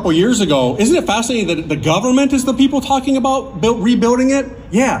burned a couple years ago, isn't it fascinating that the government is the people talking about rebuilding it?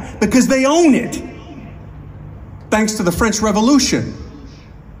 Yeah, because they own it. Thanks to the French Revolution.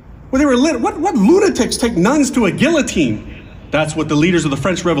 Well, they were what lunatics take nuns to a guillotine? That's what the leaders of the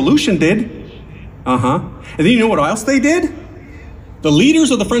French Revolution did. And then you know what else they did? The leaders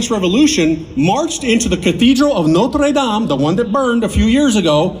of the French Revolution marched into the Cathedral of Notre Dame, the one that burned a few years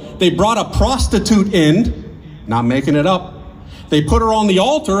ago. They brought a prostitute in, not making it up. They put her on the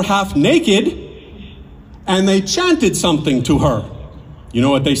altar half naked, and they chanted something to her. You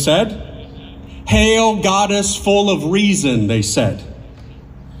know what they said? "Hail, goddess full of reason," they said.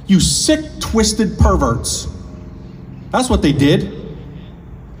 You sick, twisted perverts. That's what they did.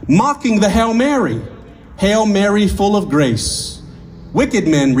 Mocking the Hail Mary. Hail Mary, full of grace. Wicked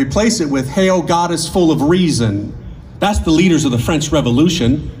men replace it with Hail, goddess full of reason. That's the leaders of the French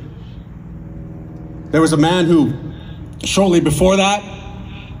Revolution. There was a man who, shortly before that,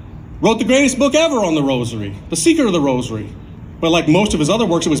 wrote the greatest book ever on the Rosary, The Secret of the Rosary. But like most of his other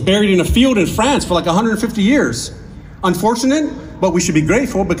works, it was buried in a field in France for like 150 years. Unfortunate, but we should be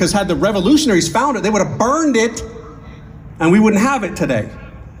grateful, because had the revolutionaries found it, they would have burned it and we wouldn't have it today.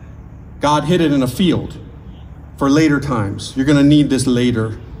 God hid it in a field for later times. You're going to need this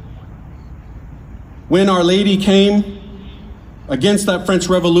later. When Our Lady came against that French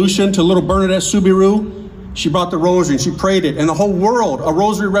Revolution to little Bernadette Soubirous, she brought the rosary and she prayed it, and the whole world, a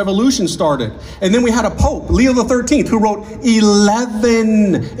rosary revolution started. And then we had a Pope, Leo XIII, who wrote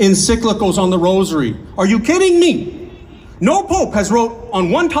 11 encyclicals on the rosary. Are you kidding me? No Pope has wrote on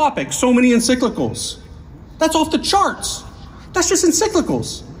one topic so many encyclicals. That's off the charts. That's just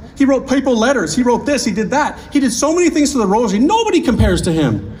encyclicals. He wrote papal letters. He wrote this. He did that. He did so many things to the rosary. Nobody compares to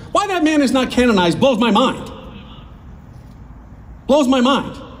him. Why that man is not canonized blows my mind. Blows my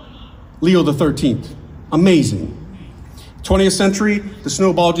mind. Leo XIII. Amazing. 20th century, the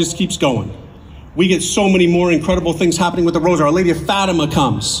snowball just keeps going. We get so many more incredible things happening with the rosary. Our Lady of Fatima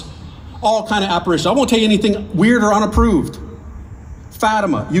comes. All kind of apparitions. I won't tell you anything weird or unapproved.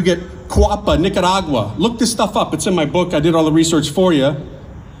 Fatima. You get Coapa, Nicaragua. Look this stuff up. It's in my book. I did all the research for you.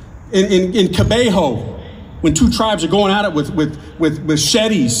 In Cabejo, when two tribes are going at it with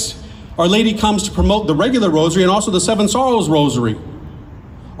machetes, Our Lady comes to promote the regular rosary and also the Seven Sorrows Rosary.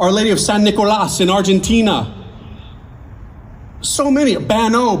 Our Lady of San Nicolas in Argentina. So many.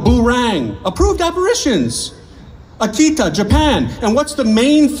 Bano, Burang. Approved apparitions. Akita, Japan. And what's the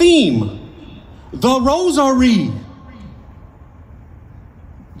main theme? The Rosary.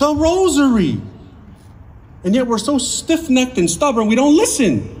 The Rosary. And yet we're so stiff-necked and stubborn, we don't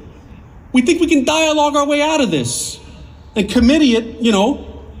listen. We think we can dialogue our way out of this and committee it,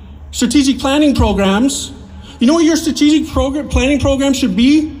 strategic planning programs. You know what your strategic planning program should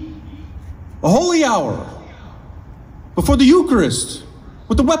be? A holy hour before the Eucharist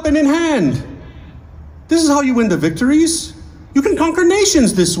with the weapon in hand. This is how you win the victories. You can conquer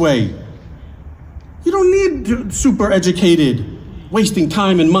nations this way. You don't need super educated, wasting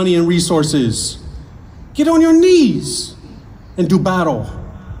time and money and resources. Get on your knees and do battle.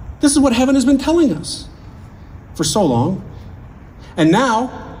 This is what heaven has been telling us for so long. And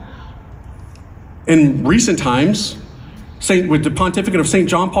now, in recent times, with the pontificate of St.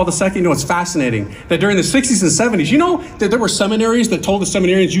 John Paul II, you know, it's fascinating that during the 60s and 70s, you know that there were seminaries that told the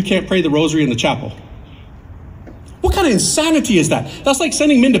seminarians you can't pray the rosary in the chapel. What kind of insanity is that? That's like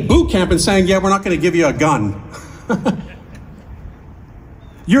sending men to boot camp and saying, yeah, we're not going to give you a gun.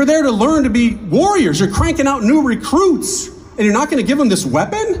 You're there to learn to be warriors. You're cranking out new recruits, and you're not going to give them this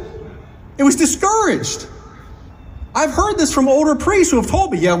weapon? It was discouraged. I've heard this from older priests who have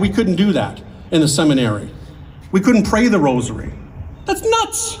told me, yeah, we couldn't do that in the seminary. We couldn't pray the rosary. That's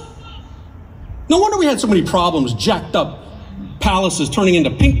nuts. No wonder we had so many problems, jacked up palaces turning into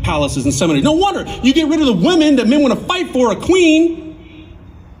pink palaces in seminary. No wonder you get rid of the women that men want to fight for, a queen.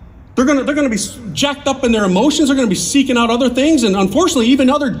 They're gonna be jacked up in their emotions. They're gonna be seeking out other things, and unfortunately, even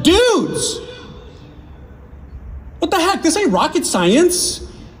other dudes. What the heck? This ain't rocket science.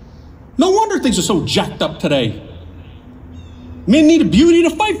 No wonder things are so jacked up today. Men need a beauty to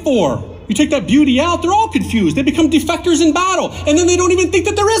fight for. You take that beauty out, they're all confused. They become defectors in battle, and then they don't even think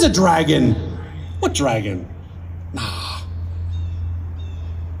that there is a dragon. What dragon? Nah.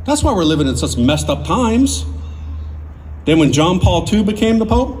 That's why we're living in such messed up times. Then when John Paul II became the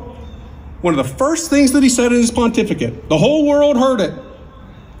Pope, one of the first things that he said in his pontificate, the whole world heard it,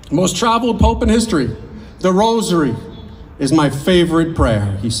 most traveled Pope in history, the rosary is my favorite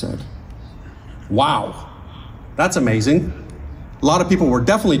prayer, he said. Wow, that's amazing. A lot of people were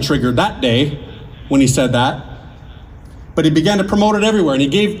definitely triggered that day when he said that. But he began to promote it everywhere, and he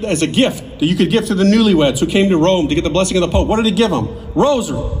gave as a gift that you could give to the newlyweds who came to Rome to get the blessing of the Pope. What did he give them?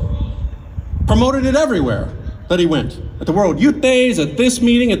 Rosary. Promoted it everywhere that he went. At the World Youth Days, at this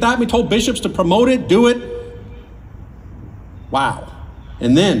meeting, at that meeting, told bishops to promote it, do it. Wow.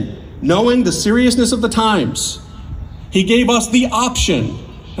 And then, knowing the seriousness of the times, he gave us the option.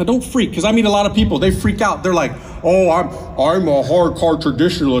 Now don't freak, because I meet a lot of people, they freak out. They're like, oh, I'm a hardcore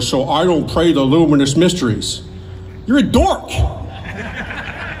traditionalist, so I don't pray the luminous mysteries. You're a dork.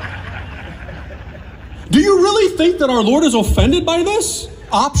 Do you really think that our Lord is offended by this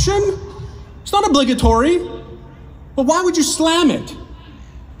option? It's not obligatory. But why would you slam it?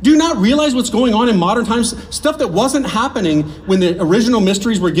 Do you not realize what's going on in modern times? Stuff that wasn't happening when the original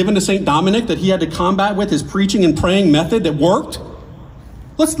mysteries were given to St. Dominic that he had to combat with his preaching and praying method that worked.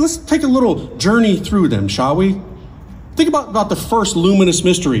 Let's take a little journey through them, shall we? Think about the first luminous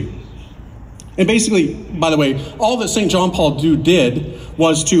mystery. And basically, by the way, all that St. John Paul II did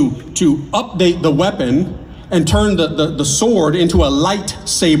was to update the weapon and turn the sword into a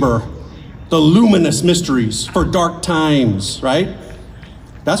lightsaber. The luminous mysteries for dark times, right?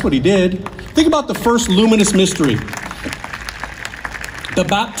 That's what he did. Think about the first luminous mystery. The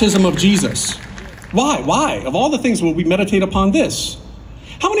baptism of Jesus. Why? Why? Of all the things will we meditate upon this?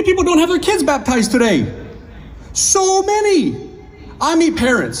 How many people don't have their kids baptized today? So many. I meet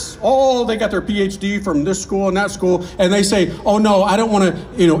parents. Oh, they got their PhD from this school and that school, and they say, oh no, I don't want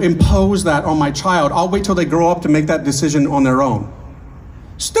to, impose that on my child. I'll wait till they grow up to make that decision on their own.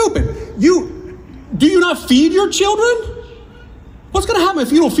 Stupid. Do you not feed your children? What's going to happen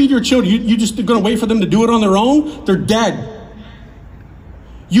if you don't feed your children? You just going to wait for them to do it on their own? They're dead.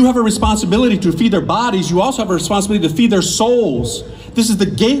 You have a responsibility to feed their bodies. You also have a responsibility to feed their souls. This is the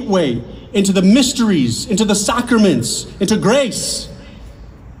gateway into the mysteries, into the sacraments, into grace.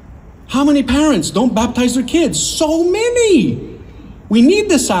 How many parents don't baptize their kids? So many. We need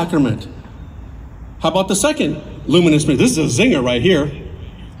this sacrament. How about the second luminous mystery? This is a zinger right here.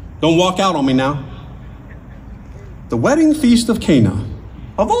 Don't walk out on me now. The wedding feast of Cana.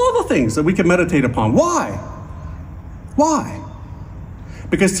 Of all the things that we can meditate upon. Why? Why?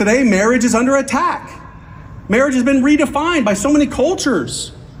 Because today marriage is under attack. Marriage has been redefined by so many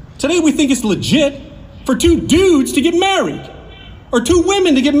cultures. Today we think it's legit for two dudes to get married or two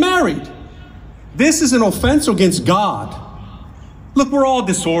women to get married. This is an offense against God. Look, we're all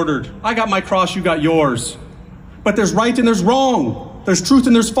disordered. I got my cross, you got yours. But there's right and there's wrong. There's truth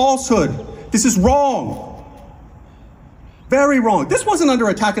and there's falsehood. This is wrong. Very wrong. This wasn't under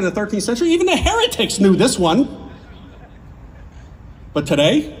attack in the 13th century. Even the heretics knew this one. But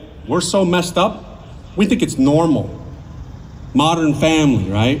today, we're so messed up, we think it's normal. Modern family,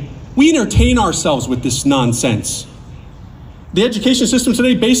 right? We entertain ourselves with this nonsense. The education system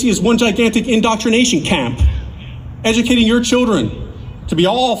today basically is one gigantic indoctrination camp, educating your children to be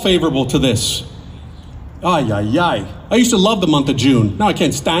all favorable to this. Ay, ay, ay. I used to love the month of June. Now I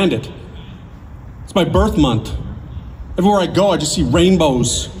can't stand it. It's my birth month. Everywhere I go, I just see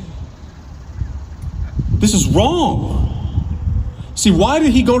rainbows. This is wrong. See, why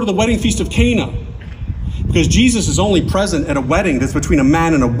did he go to the wedding feast of Cana? Because Jesus is only present at a wedding that's between a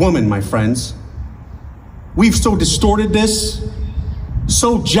man and a woman, my friends. We've so distorted this,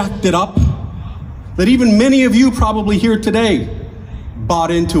 so jacked it up, that even many of you probably here today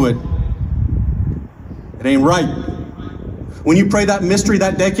bought into it. It ain't right. When you pray that mystery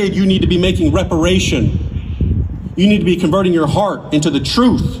that decade, you need to be making reparation. You need to be converting your heart into the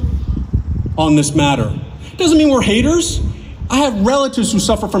truth on this matter. Doesn't mean we're haters. I have relatives who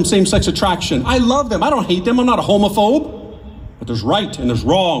suffer from same-sex attraction. I love them. I don't hate them. I'm not a homophobe. But there's right and there's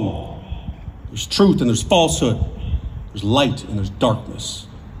wrong. There's truth and there's falsehood. There's light and there's darkness.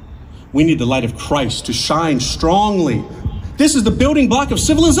 We need the light of Christ to shine strongly. This is the building block of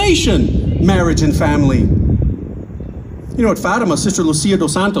civilization, marriage and family. You know, at Fatima, Sister Lucia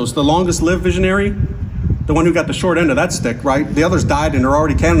dos Santos, the longest-lived visionary, the one who got the short end of that stick, right? The others died and are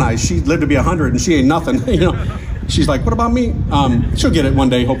already canonized. She lived to be 100 and she ain't nothing, you know. She's like, what about me? She'll get it one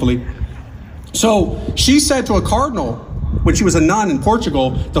day, hopefully. So she said to a cardinal when she was a nun in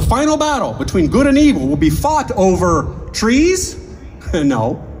Portugal, the final battle between good and evil will be fought over trees?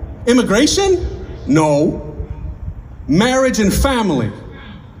 No. Immigration? No. Marriage and family?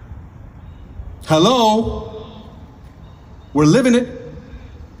 Hello? We're living it.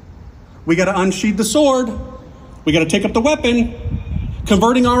 We got to unsheath the sword. We got to take up the weapon,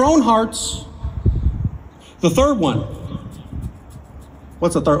 converting our own hearts. The third one.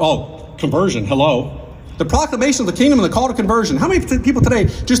 What's the third? Oh, conversion. Hello. The proclamation of the kingdom and the call to conversion. How many people today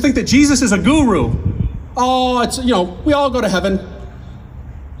just think that Jesus is a guru? Oh, it's, you know, we all go to heaven.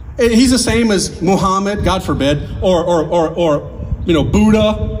 He's the same as Muhammad, God forbid, or you know,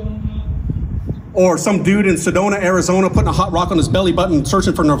 Buddha, or some dude in Sedona, Arizona, putting a hot rock on his belly button,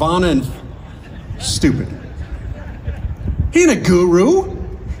 searching for nirvana, and stupid. He ain't a guru.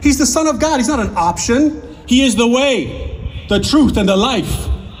 He's the Son of God. He's not an option. He is the way, the truth, and the life.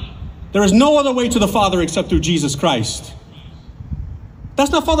 There is no other way to the Father except through Jesus Christ.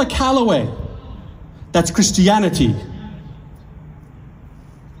 That's not Father Calloway. That's Christianity.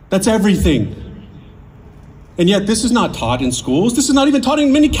 That's everything. And yet this is not taught in schools. This is not even taught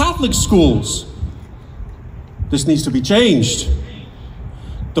in many Catholic schools. This needs to be changed.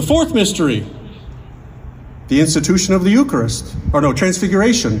 The fourth mystery, the institution of the Eucharist, or no,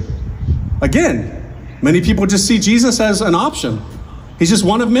 Transfiguration. Again, many people just see Jesus as an option. He's just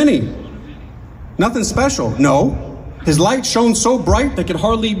one of many. Nothing special. No. His light shone so bright they could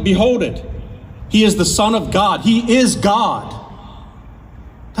hardly behold it. He is the Son of God. He is God.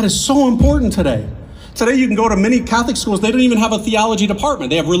 That is so important today. Today you can go to many Catholic schools. They don't even have a theology department.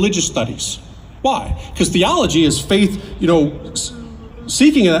 They have religious studies. Why? Because theology is faith, you know,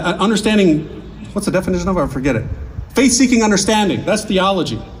 seeking understanding. What's the definition of it? I forget it. Faith-seeking understanding. That's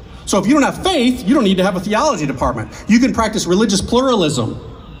theology. So if you don't have faith, you don't need to have a theology department. You can practice religious pluralism.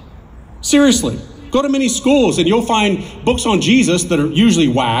 Seriously. Go to many schools and you'll find books on Jesus that are usually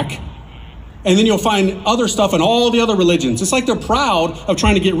whack. And then you'll find other stuff in all the other religions. It's like they're proud of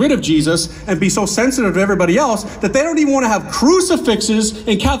trying to get rid of Jesus and be so sensitive to everybody else that they don't even want to have crucifixes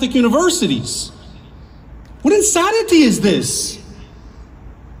in Catholic universities. What insanity is this?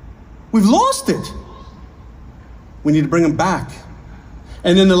 We've lost it. We need to bring them back.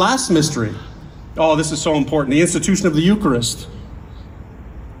 And then the last mystery. Oh, this is so important. The institution of the Eucharist.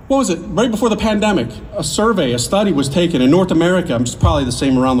 What was it? Right before the pandemic, a study was taken in North America. It's probably the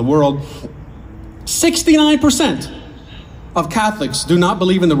same around the world. 69% of Catholics do not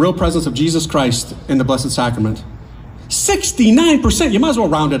believe in the real presence of Jesus Christ in the Blessed Sacrament. 69%. You might as well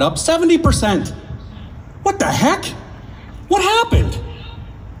round it up. 70%. What the heck? What happened?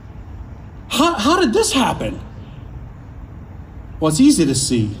 How did this happen? Well, it's easy to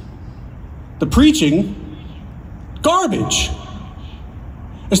see. The preaching, garbage.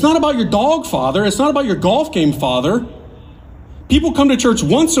 It's not about your dog father. It's not about your golf game father. People come to church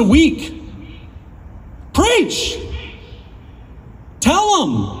once a week. Preach. Tell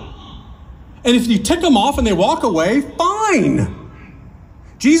them. And if you tick them off and they walk away, fine.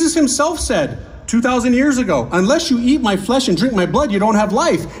 Jesus himself said 2,000 years ago, unless you eat my flesh and drink my blood, you don't have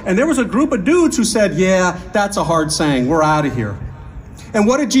life. And there was a group of dudes who said, yeah, that's a hard saying. We're out of here. And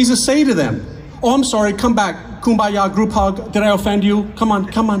what did Jesus say to them? Oh, I'm sorry. Come back. Kumbaya, group hug. Did I offend you? Come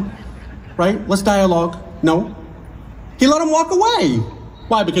on. Right? Let's dialogue. No. He let them walk away.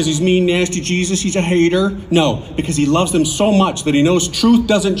 Why? Because he's mean, nasty Jesus? He's a hater? No. Because he loves them so much that he knows truth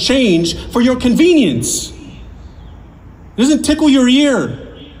doesn't change for your convenience. It doesn't tickle your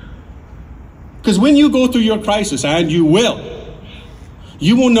ear. Because when you go through your crisis, and you will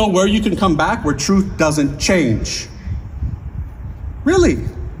know where you can come back where truth doesn't change. Really.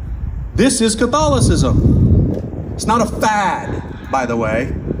 This is Catholicism. It's not a fad, by the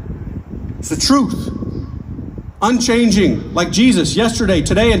way. It's the truth. unchanging, like Jesus, yesterday,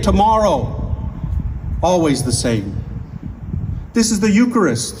 today, and tomorrow. Always the same. This is the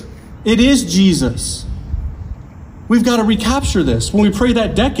Eucharist. It is Jesus. We've got to recapture this. When we pray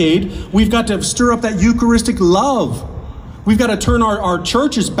that decade, we've got to stir up that Eucharistic love. We've got to turn our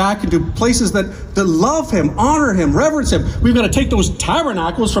churches back into places that love him, honor him, reverence him. We've got to take those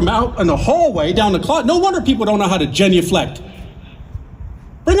tabernacles from out in the hallway down the closet. No wonder people don't know how to genuflect.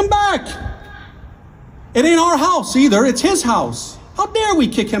 Bring them back. It ain't our house either. It's his house. How dare we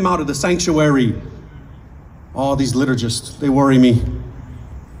kick him out of the sanctuary? All these liturgists, they worry me.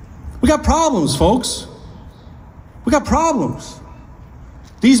 We got problems, folks. We got problems.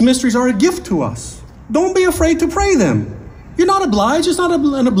 These mysteries are a gift to us. Don't be afraid to pray them. You're not obliged. It's not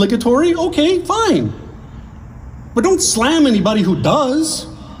an obligatory. Okay, fine. But don't slam anybody who does.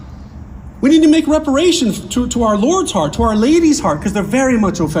 We need to make reparation to our Lord's heart, to our Lady's heart, because they're very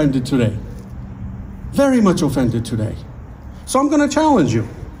much offended today. Very much offended today. So I'm going to challenge you.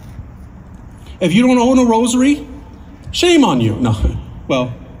 If you don't own a rosary, shame on you. No,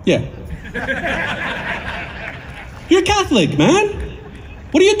 well, yeah. You're Catholic, man.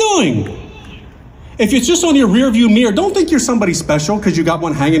 What are you doing? If it's just on your rear view mirror, don't think you're somebody special because you got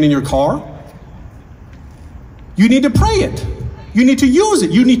one hanging in your car. You need to pray it. You need to use it.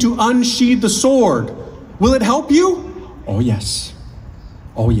 You need to unsheathe the sword. Will it help you? Oh, yes.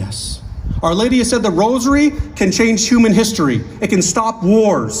 Oh, yes. Our Lady has said the rosary can change human history. It can stop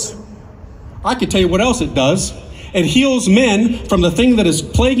wars. I could tell you what else it does. It heals men from the thing that is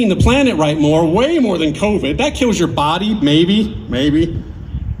plaguing the planet way more than COVID. That kills your body, maybe.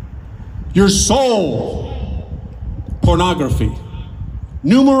 Your soul. Pornography.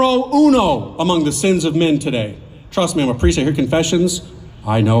 Numero uno among the sins of men today. Trust me, I'm a priest. I hear confessions.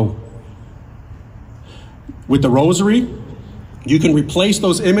 I know. With the rosary, you can replace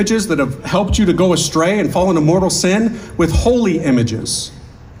those images that have helped you to go astray and fall into mortal sin with holy images.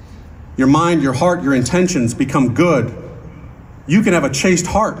 Your mind, your heart, your intentions become good. You can have a chaste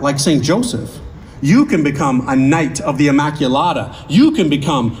heart like St. Joseph. You can become a knight of the Immaculata. You can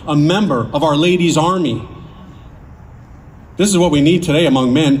become a member of Our Lady's army. This is what we need today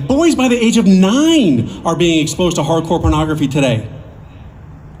among men. Boys by the age of 9 are being exposed to hardcore pornography today.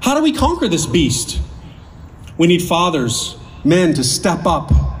 How do we conquer this beast? We need fathers, men to step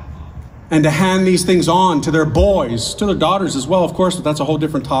up and to hand these things on to their boys, to their daughters as well, of course, but that's a whole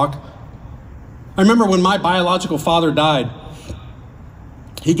different talk. I remember when my biological father died,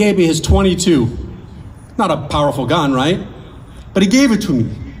 he gave me his .22. Not a powerful gun, right? But he gave it to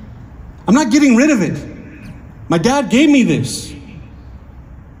me. I'm not getting rid of it. My dad gave me this.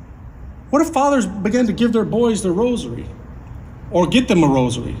 What if fathers began to give their boys their rosary? Or get them a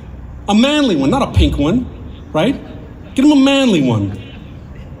rosary? A manly one, not a pink one, right? Get them a manly one.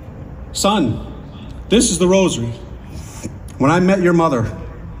 Son, this is the rosary. When I met your mother,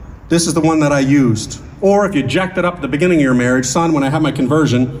 this is the one that I used. Or if you jacked it up at the beginning of your marriage, son, when I had my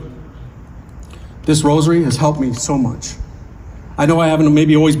conversion, this rosary has helped me so much. I know I haven't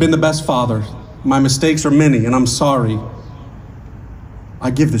maybe always been the best father. My mistakes are many, and I'm sorry.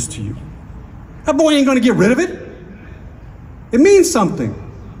 I give this to you. That boy ain't going to get rid of it. It means something.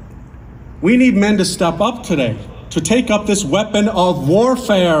 We need men to step up today, to take up this weapon of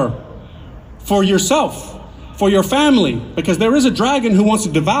warfare for yourself, for your family, because there is a dragon who wants to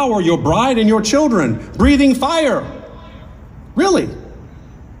devour your bride and your children, breathing fire. Really.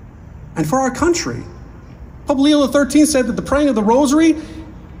 And for our country. Pope Leo XIII said that the praying of the rosary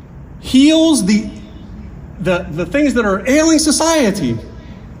heals the things that are ailing society.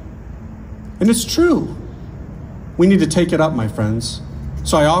 And it's true. We need to take it up, my friends.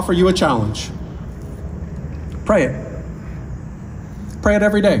 So I offer you a challenge. Pray it. Pray it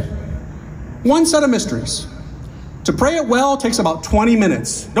every day. One set of mysteries. To pray it well takes about 20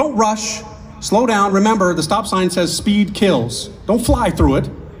 minutes. Don't rush. Slow down. Remember, the stop sign says speed kills. Don't fly through it.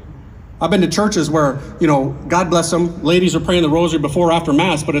 I've been to churches where, God bless them, ladies are praying the rosary before or after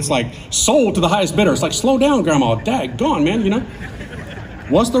Mass, but it's like, sold to the highest bidder. It's like, slow down, Grandma. Daggone, man,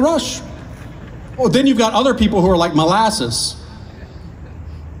 What's the rush? Oh, then you've got other people who are like molasses.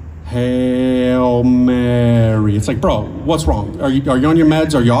 Hail Mary. It's like, bro, what's wrong? Are you on your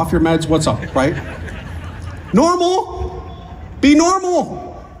meds? Are you off your meds? What's up, right? Normal. Be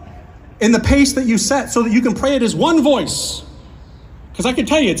normal in the pace that you set so that you can pray it as one voice. Because I can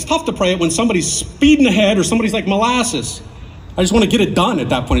tell you, it's tough to pray it when somebody's speeding ahead or somebody's like molasses. I just want to get it done at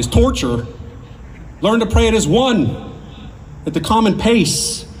that point. It's torture. Learn to pray it as one, at the common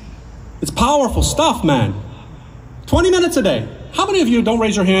pace. It's powerful stuff, man. 20 minutes a day. How many of you, don't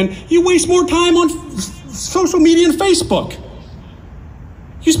raise your hand, you waste more time on social media and Facebook?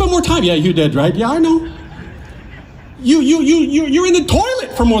 You spend more time. Yeah, you did, right? Yeah, I know. You're in the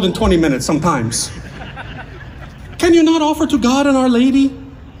toilet for more than 20 minutes sometimes. Can you not offer to God and Our Lady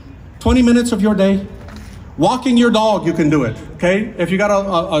 20 minutes of your day? Walking your dog, you can do it, okay? If you got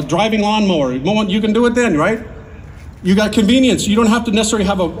a driving lawnmower, you can do it then, right? You got convenience. You don't have to necessarily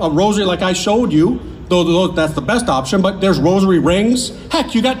have a rosary like I showed you, though that's the best option, but there's rosary rings.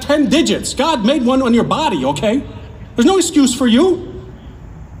 Heck, you got 10 digits. God made one on your body, okay? There's no excuse for you.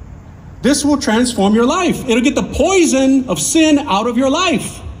 This will transform your life. It'll get the poison of sin out of your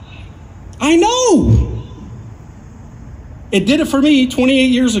life. I know. It did it for me 28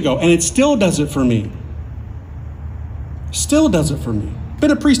 years ago, and it still does it for me. Still does it for me.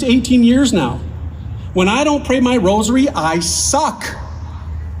 Been a priest 18 years now. When I don't pray my rosary, I suck.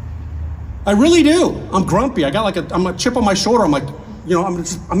 I really do. I'm grumpy. I'm a chip on my shoulder. I'm like,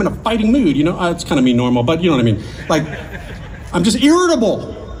 I'm in a fighting mood. It's kind of me normal, but you know what I mean. Like, I'm just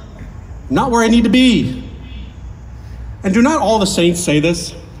irritable. Not where I need to be. And do not all the saints say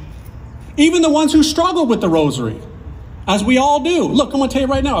this? Even the ones who struggle with the rosary, as we all do. Look, I'm going to tell you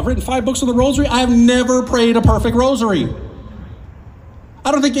right now, I've written 5 books of the rosary. I have never prayed a perfect rosary.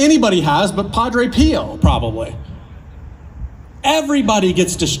 I don't think anybody has, but Padre Pio, probably. Everybody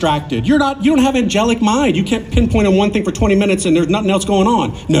gets distracted. You don't have angelic mind. You can't pinpoint on one thing for 20 minutes and there's nothing else going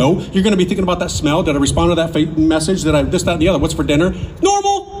on. No, you're going to be thinking about that smell. Did I respond to that message? Did I this, that, and the other? What's for dinner?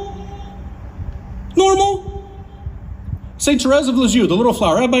 Normal. St. Therese of Lisieux, the little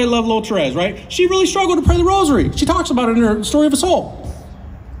flower. Everybody loved little Therese, right? She really struggled to pray the rosary. She talks about it in her Story of a Soul.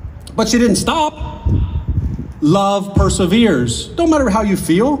 But she didn't stop. Love perseveres. Don't matter how you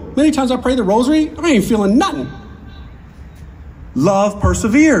feel. Many times I pray the rosary, I ain't feeling nothing. Love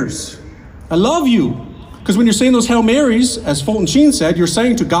perseveres. I love you. Because when you're saying those Hail Marys, as Fulton Sheen said, you're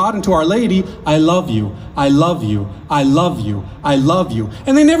saying to God and to Our Lady, I love you, I love you, I love you, I love you.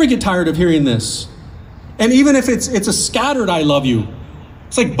 And they never get tired of hearing this. And even if it's a scattered I love you,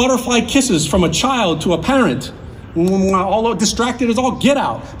 it's like butterfly kisses from a child to a parent. All distracted as all get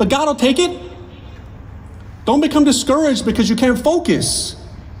out. But God will take it. Don't become discouraged because you can't focus.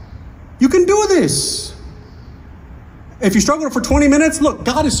 You can do this. If you struggle for 20 minutes, look,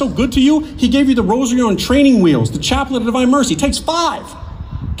 God is so good to you. He gave you the rosary on training wheels, the chaplet of divine mercy. It takes 5,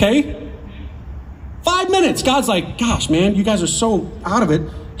 okay? 5 minutes. God's like, gosh, man, you guys are so out of it.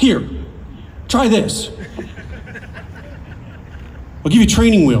 Here, try this. I'll give you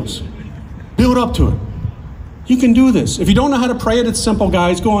training wheels. Build up to it. You can do this. If you don't know how to pray it, it's simple,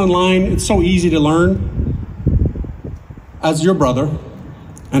 guys. Go online. It's so easy to learn. As your brother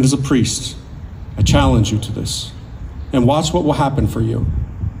and as a priest, I challenge you to this. And watch what will happen for you.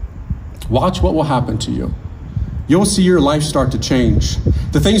 Watch what will happen to you. You'll see your life start to change.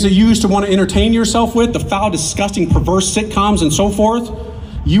 The things that you used to want to entertain yourself with, the foul, disgusting, perverse sitcoms and so forth,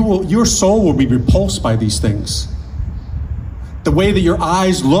 your soul will be repulsed by these things. The way that your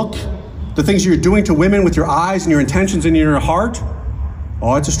eyes look, the things you're doing to women with your eyes and your intentions in your heart,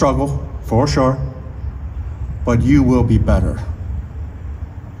 oh, it's a struggle, for sure. But you will be better.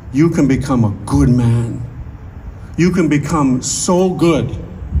 You can become a good man. You can become so good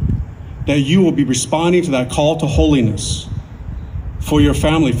that you will be responding to that call to holiness for your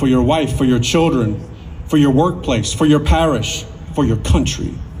family, for your wife, for your children, for your workplace, for your parish, for your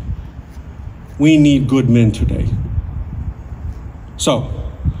country. We need good men today. So,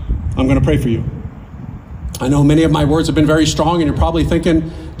 I'm going to pray for you. I know many of my words have been very strong and you're probably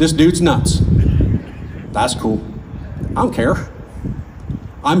thinking, this dude's nuts. That's cool. I don't care.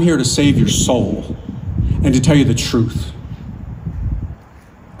 I'm here to save your soul and to tell you the truth.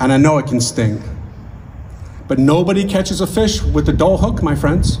 And I know it can sting. But nobody catches a fish with a dull hook, my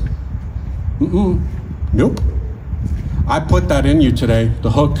friends. Nope. I put that in you today,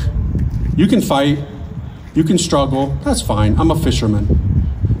 the hook. You can fight. You can struggle. That's fine. I'm a fisherman.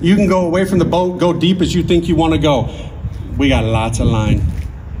 You can go away from the boat, go deep as you think you want to go. We got lots of line.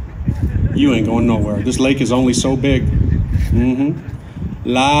 You ain't going nowhere. This lake is only so big.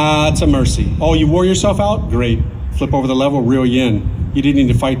 Lots of mercy. Oh, you wore yourself out? Great. Flip over the level, reel you in. You didn't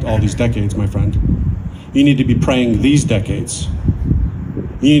need to fight all these decades, my friend. You need to be praying these decades.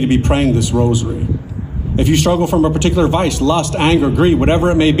 You need to be praying this rosary. If you struggle from a particular vice, lust, anger, greed,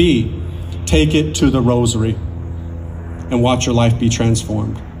 whatever it may be, take it to the rosary and watch your life be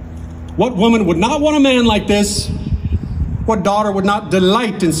transformed. What woman would not want a man like this? What daughter would not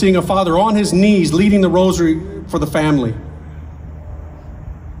delight in seeing a father on his knees leading the rosary for the family?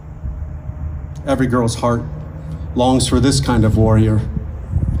 Every girl's heart longs for this kind of warrior.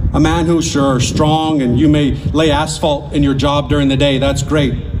 A man who's sure strong, and you may lay asphalt in your job during the day. That's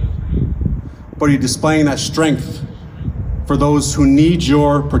great. But you're displaying that strength for those who need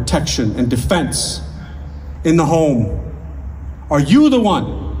your protection and defense in the home? Are you the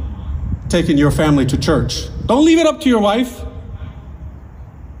one taking your family to church? Don't leave it up to your wife.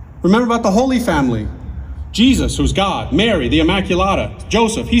 Remember about the Holy Family. Jesus, who's God, Mary, the Immaculata,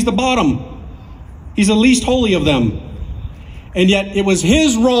 Joseph, he's the bottom. He's the least holy of them. And yet it was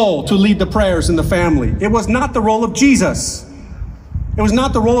his role to lead the prayers in the family. It was not the role of Jesus. It was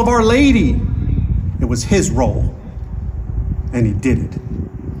not the role of Our Lady. It was his role. And he did it,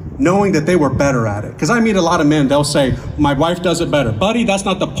 knowing that they were better at it. Because I meet a lot of men, they'll say, my wife does it better. Buddy, that's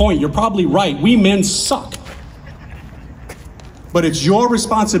not the point. You're probably right. We men suck. But it's your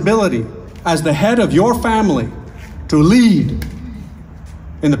responsibility as the head of your family to lead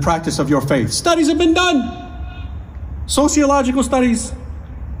in the practice of your faith. Studies have been done. Sociological studies.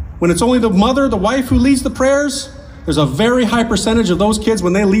 When it's only the mother, the wife who leads the prayers, there's a very high percentage of those kids,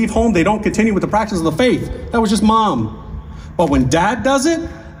 when they leave home, they don't continue with the practice of the faith. That was just mom. But when dad does it,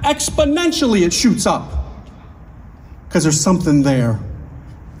 exponentially it shoots up. Because there's something there.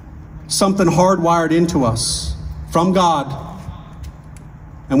 Something hardwired into us from God.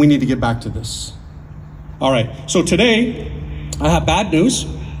 And we need to get back to this. All right, so today I have bad news.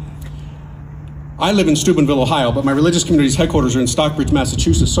 I live in Steubenville, Ohio, but my religious community's headquarters are in Stockbridge,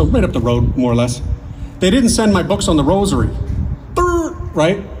 Massachusetts, so right up the road, more or less. They didn't send my books on the rosary,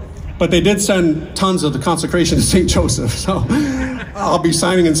 right? But they did send tons of the consecration to St. Joseph. So I'll be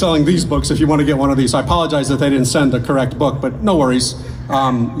signing and selling these books if you want to get one of these. I apologize that they didn't send the correct book, but no worries.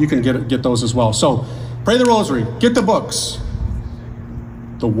 You can get those as well. So pray the rosary, get the books.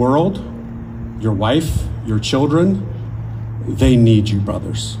 The world, your wife, your children, they need you,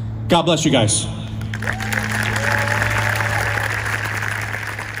 brothers. God bless you guys.